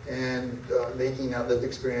and making that lived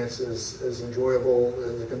experience as enjoyable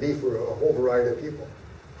as it can be for a whole variety of people.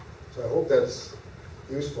 So I hope that's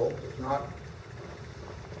useful. If not,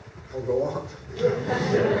 I'll go on.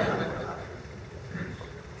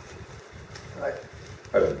 Hi.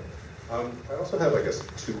 Hi there. I also have, I guess,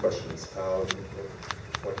 2 questions.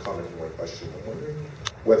 One comment and one question. I'm wondering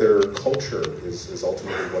whether culture is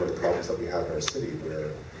ultimately one of the problems that we have in our city,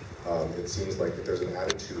 where it seems like that there's an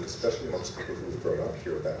attitude, especially amongst people who have grown up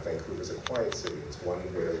here, that Vancouver is a quiet city. It's one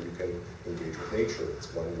where you can engage with nature.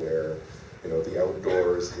 It's one where the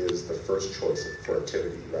outdoors is the first choice for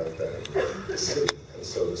activity rather than the city. And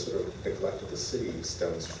so the sort of neglect of the city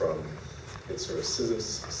stems from its sort of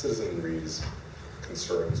citizenry's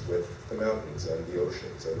concerns with the mountains and the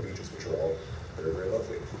oceans and the beaches, which are all very, very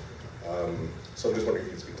lovely. So I'm just wondering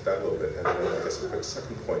if you could speak to that a little bit. And then I guess a quick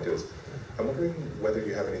second point is, I'm wondering whether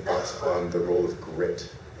you have any thoughts on the role of grit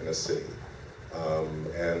in a city,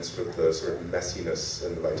 and sort of the messiness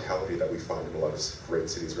and the vitality that we find in a lot of great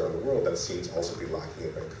cities around the world that seems to also be lacking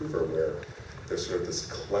in Vancouver, where there's sort of this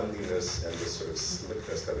cleanliness and this sort of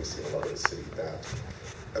slickness that we see in a lot of the city that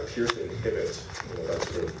appears to inhibit that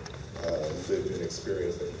sort of lived in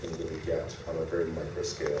experience that you can really get on a very micro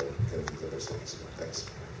scale in these other cities. Thanks.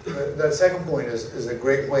 That second point is a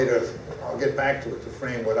great way to, I'll get back to it, to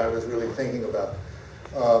frame what I was really thinking about.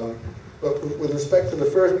 But with respect to the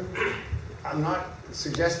first, I'm not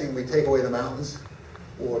suggesting we take away the mountains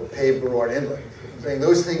or pave Burrard Inlet. I'm saying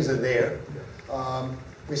those things are there.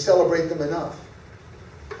 We celebrate them enough.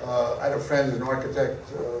 I had a friend who's an architect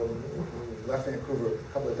who left Vancouver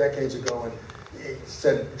a couple of decades ago, and he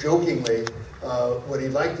said jokingly what he'd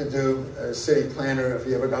like to do as city planner, if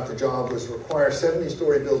he ever got the job, was require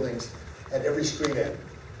 70-story buildings at every street end,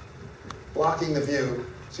 blocking the view,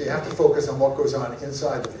 so you have to focus on what goes on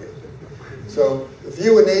inside the view. So the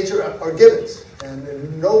view and nature are givens, and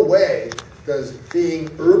in no way does being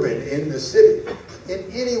urban in the city in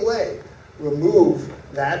any way remove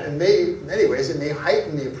that, and in many ways it may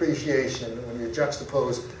heighten the appreciation when you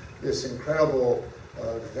juxtapose this incredible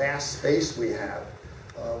vast space we have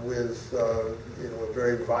with a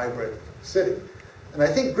very vibrant city. And I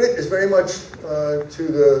think grit is very much to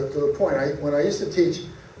the point. When I used to teach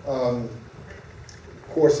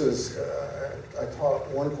courses, I taught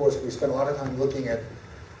one course, we spent a lot of time looking at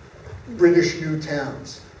British new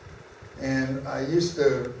towns. And I used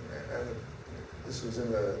to, and this was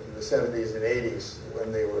in the 70s and 80s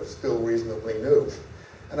when they were still reasonably new.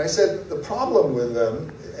 And I said, the problem with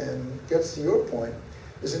them, and gets to your point,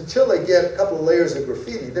 is until they get a couple of layers of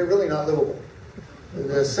graffiti, they're really not livable.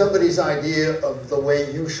 There's somebody's idea of the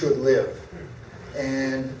way you should live.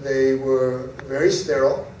 And they were very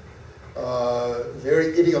sterile,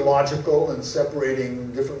 very ideological in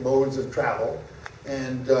separating different modes of travel,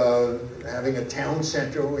 and having a town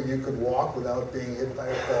center where you could walk without being hit by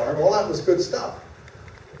a car, and all that was good stuff.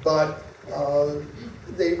 But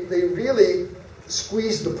they really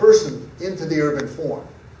squeezed the person into the urban form.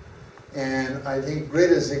 And I think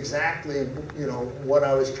grit is exactly what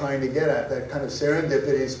I was trying to get at, that kind of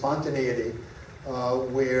serendipity, spontaneity,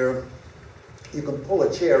 where you can pull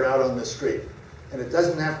a chair out on the street. And it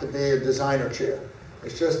doesn't have to be a designer chair.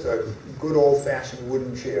 It's just a good old-fashioned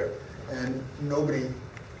wooden chair. And nobody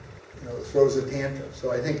throws a tantrum.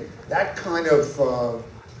 So I think that kind of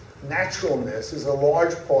naturalness is a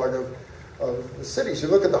large part of the cities. You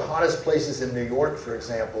look at the hottest places in New York, for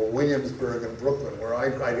example, Williamsburg and Brooklyn, where I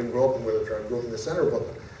didn't grow up in Williamsburg, I grew up in the center of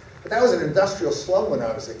Brooklyn. But that was an industrial slum when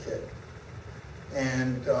I was a kid.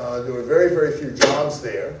 And there were very, very few jobs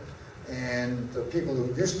there. And the people who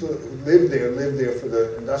lived there for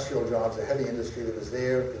the industrial jobs, the heavy industry that was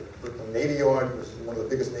there. The Brooklyn Navy Yard was one of the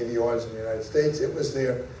biggest Navy yards in the United States. It was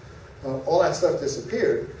there. All that stuff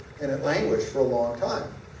disappeared, and it languished for a long time.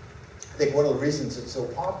 I think one of the reasons it's so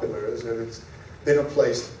popular is that it's been a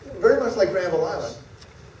place, very much like Granville Island,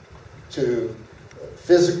 to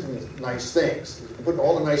physically nice things. You can put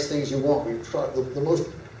all the nice things you want. We've tried, the most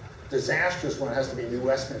disastrous one has to be New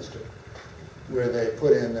Westminster, where they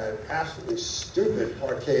put in that absolutely stupid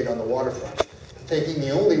parkade on the waterfront, taking the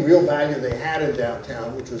only real value they had in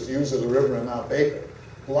downtown, which was the use of the river in Mount Baker,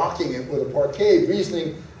 blocking it with a parkade,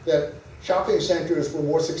 reasoning that shopping centers were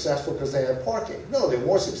more successful because they had parking. No, they were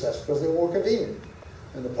more successful because they were more convenient.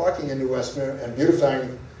 And the parking in New Westminster and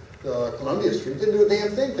beautifying Columbia Street didn't do a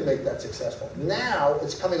damn thing to make that successful. Now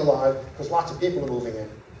it's coming alive because lots of people are moving in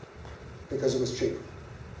because it was cheap.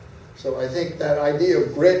 So I think that idea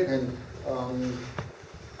of grit and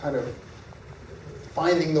kind of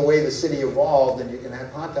finding the way the city evolved and you can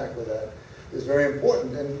have contact with that is very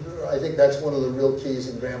important. And I think that's one of the real keys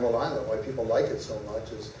in Granville Island, why people like it so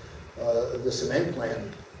much, is the cement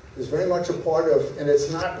plant is very much a part of, and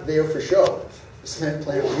it's not there for show. The cement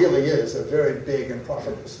plant really is a very big and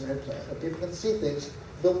profitable cement plant. And people can see things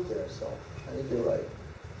built there, so I think you're right.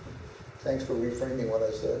 Thanks for reframing what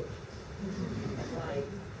I said. Hi.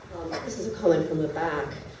 This is a comment from the back.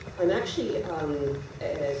 I'm actually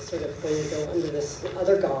sort of going to go under this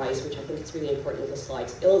other guise, which I think is really important in the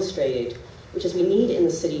slides, illustrated, which is we need in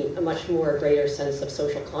the city a much more greater sense of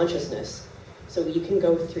social consciousness. So you can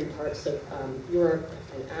go through parts of Europe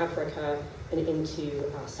and Africa and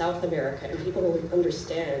into South America, and people will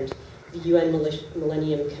understand the UN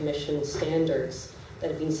Millennium Commission standards that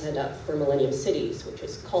have been set up for Millennium Cities, which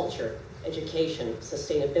is culture, education,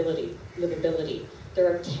 sustainability, livability.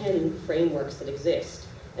 There are 10 frameworks that exist,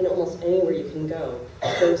 and almost anywhere you can go,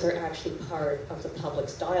 those are actually part of the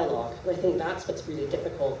public's dialogue. And I think that's what's really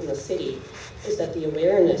difficult in the city, is that the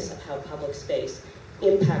awareness of how public space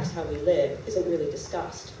impacts how we live isn't really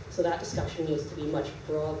discussed. So that discussion needs to be much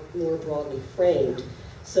more broadly framed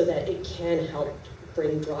so that it can help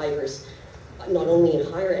bring drivers not only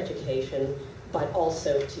in higher education, but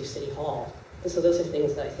also to City Hall. And so those are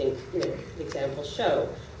things that I think the examples show,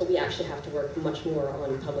 but we actually have to work much more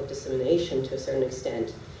on public dissemination to a certain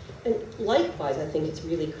extent. And likewise, I think it's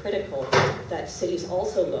really critical that cities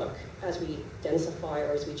also look, as we densify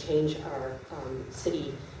or as we change our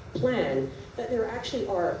city plan, that there actually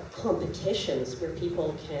are competitions where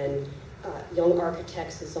people can, young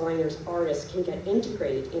architects, designers, artists can get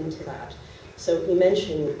integrated into that. So we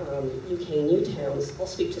mentioned UK new towns. I'll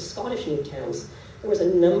speak to Scottish new towns. There was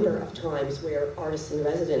a number of times where artists in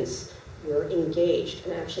residence were engaged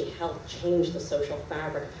and actually helped change the social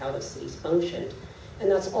fabric of how the cities functioned.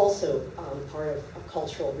 And that's also part of a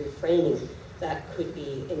cultural reframing that could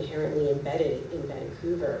be inherently embedded in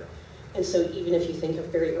Vancouver. And so even if you think of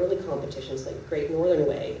very early competitions like Great Northern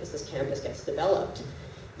Way, as this campus gets developed,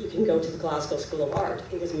 you can go to the Glasgow School of Art.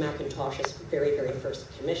 It was Macintosh's very, very first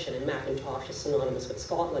commission, and Macintosh is synonymous with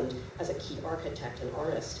Scotland as a key architect and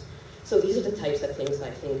artist. So these are the types of things I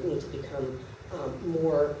think need to become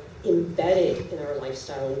more embedded in our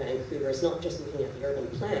lifestyle in Vancouver. It's not just looking at the urban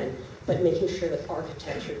plan, but making sure that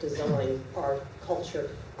architecture, design, art, culture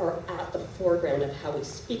are at the foreground of how we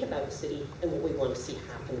speak about the city and what we want to see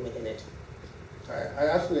happen within it. I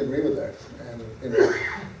absolutely agree with that. And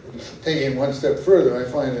taking it one step further, I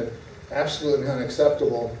find it absolutely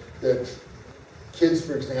unacceptable that kids,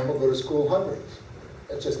 for example, go to school hungry.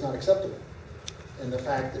 That's just not acceptable. And the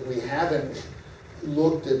fact that we haven't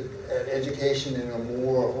looked at education in a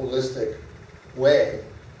more holistic way,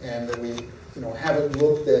 and that we haven't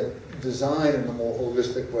looked at design in a more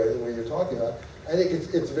holistic way, the way you're talking about, I think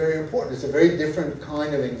it's very important. It's a very different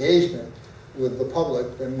kind of engagement with the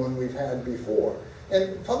public than one we've had before.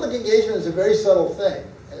 And public engagement is a very subtle thing.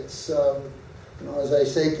 It's, as I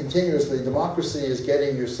say continuously, democracy is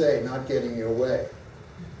getting your say, not getting your way.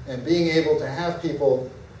 And being able to have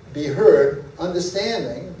people be heard,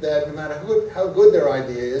 understanding that no matter how good their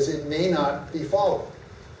idea is, it may not be followed.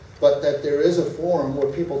 But that there is a forum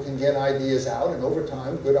where people can get ideas out, and over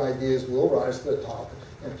time, good ideas will rise to the top,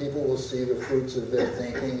 and people will see the fruits of their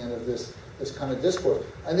thinking and of this kind of discourse.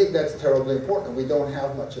 I think that's terribly important. We don't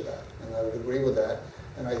have much of that, and I would agree with that.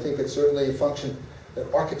 And I think it's certainly a function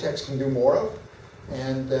that architects can do more of,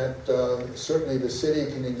 and that certainly the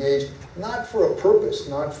city can engage, not for a purpose,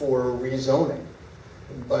 not for rezoning,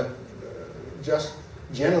 but just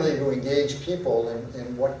generally to engage people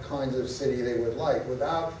in what kinds of city they would like,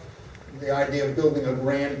 without the idea of building a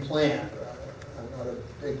grand plan. I'm not a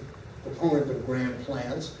big proponent of grand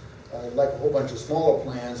plans. I like a whole bunch of smaller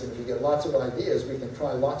plans, and if you get lots of ideas, we can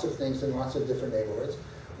try lots of things in lots of different neighborhoods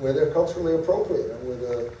where they're culturally appropriate and where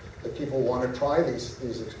the people want to try these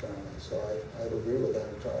experiments. So I would agree with that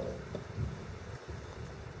entirely.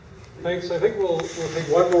 Thanks. I think we'll take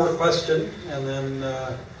one more question, and then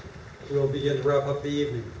we'll begin to wrap up the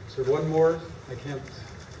evening. Is there one more? I can't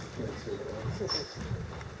see it.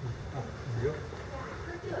 Oh, there you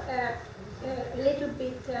go. A little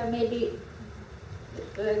bit maybe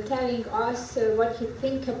telling us what you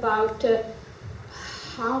think about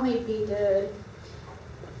how maybe the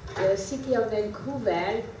city of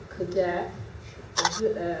Vancouver could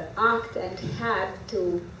act and help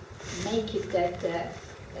to make it that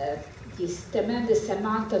this tremendous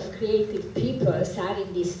amount of creative people are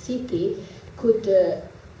in this city could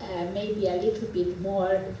maybe a little bit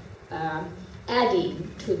more adding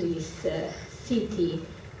to this city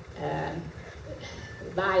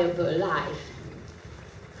viable life.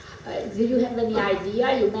 Do you have any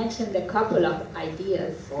idea? You mentioned a couple of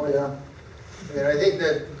ideas. Oh yeah. I mean, I think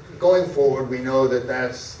that going forward, we know that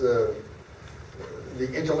that's the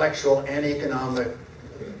intellectual and economic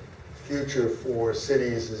future for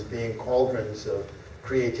cities as being cauldrons of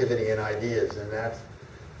creativity and ideas, and that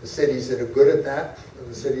the cities that are good at that are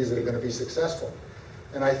the cities that are going to be successful.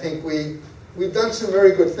 And I think we've done some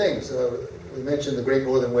very good things. We mentioned the Great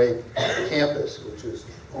Northern Way campus, which is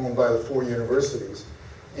owned by the 4 universities.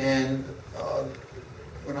 And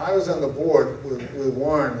when I was on the board with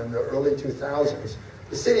Warren in the early 2000s,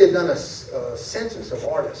 the city had done a census of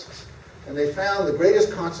artists. And they found the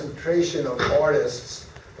greatest concentration of artists,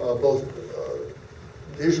 both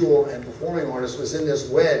visual and performing artists, was in this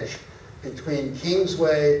wedge between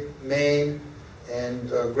Kingsway, Main, and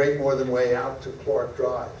Great Northern Way out to Clark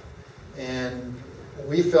Drive. And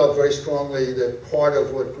we felt very strongly that part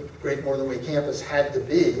of what Great Northern Way campus had to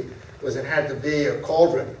be was it had to be a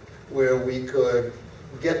cauldron where we could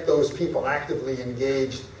get those people actively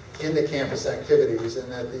engaged in the campus activities,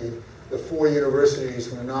 and that the 4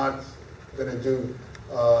 universities were not going to do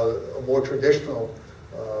a more traditional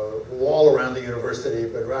wall around the university,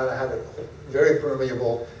 but rather have it very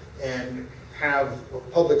permeable and have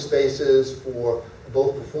public spaces for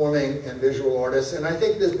both performing and visual artists. And I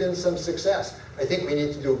think there's been some success. I think we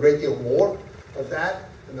need to do a great deal more of that,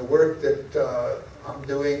 and the work that I'm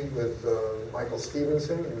doing with Michael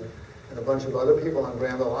Stevenson and a bunch of other people on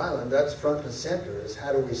Granville Island, that's front and center, is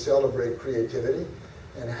how do we celebrate creativity,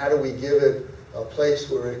 and how do we give it a place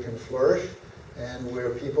where it can flourish and where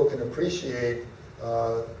people can appreciate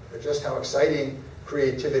just how exciting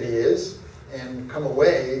creativity is, and come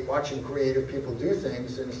away watching creative people do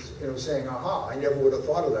things and saying, aha, I never would have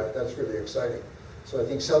thought of that. That's really exciting. So I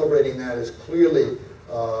think celebrating that is clearly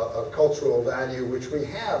a cultural value, which we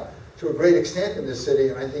have to a great extent in this city,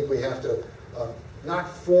 and I think we have to not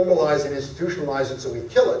formalize and institutionalize it so we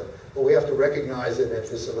kill it, but we have to recognize it and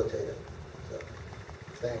facilitate it. So,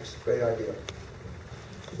 thanks, great idea.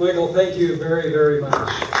 Michael, thank you very, very much.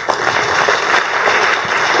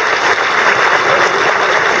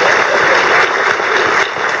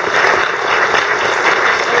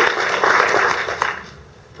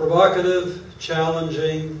 Provocative,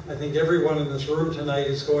 challenging. I think everyone in this room tonight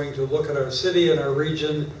is going to look at our city and our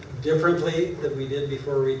region differently than we did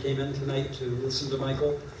before we came in tonight to listen to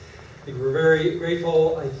Michael. I think we're very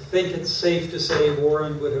grateful. I think it's safe to say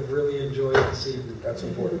Warren would have really enjoyed this evening. That's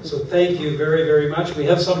important. So thank you very, very much. We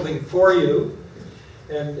have something for you,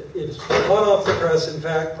 and it's hot off the press. In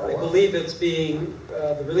fact, I believe it's being,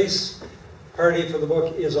 the release party for the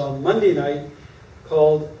book is on Monday night,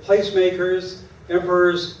 called Placemakers,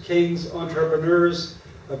 Emperors, Kings, Entrepreneurs,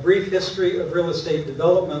 A Brief History of Real Estate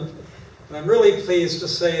Development. And I'm really pleased to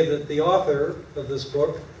say that the author of this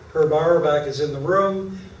book, Herb Auerbach, is in the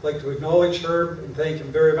room. I'd like to acknowledge Herb and thank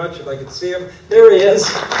him very much. If I could see him. There he is.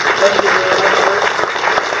 Thank you very much, Herb.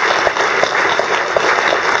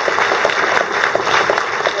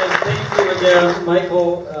 And thank you again,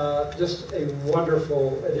 Michael. Just a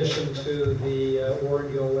wonderful addition to the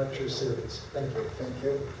Warren Gill Lecture Series. Thank you. Thank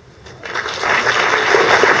you.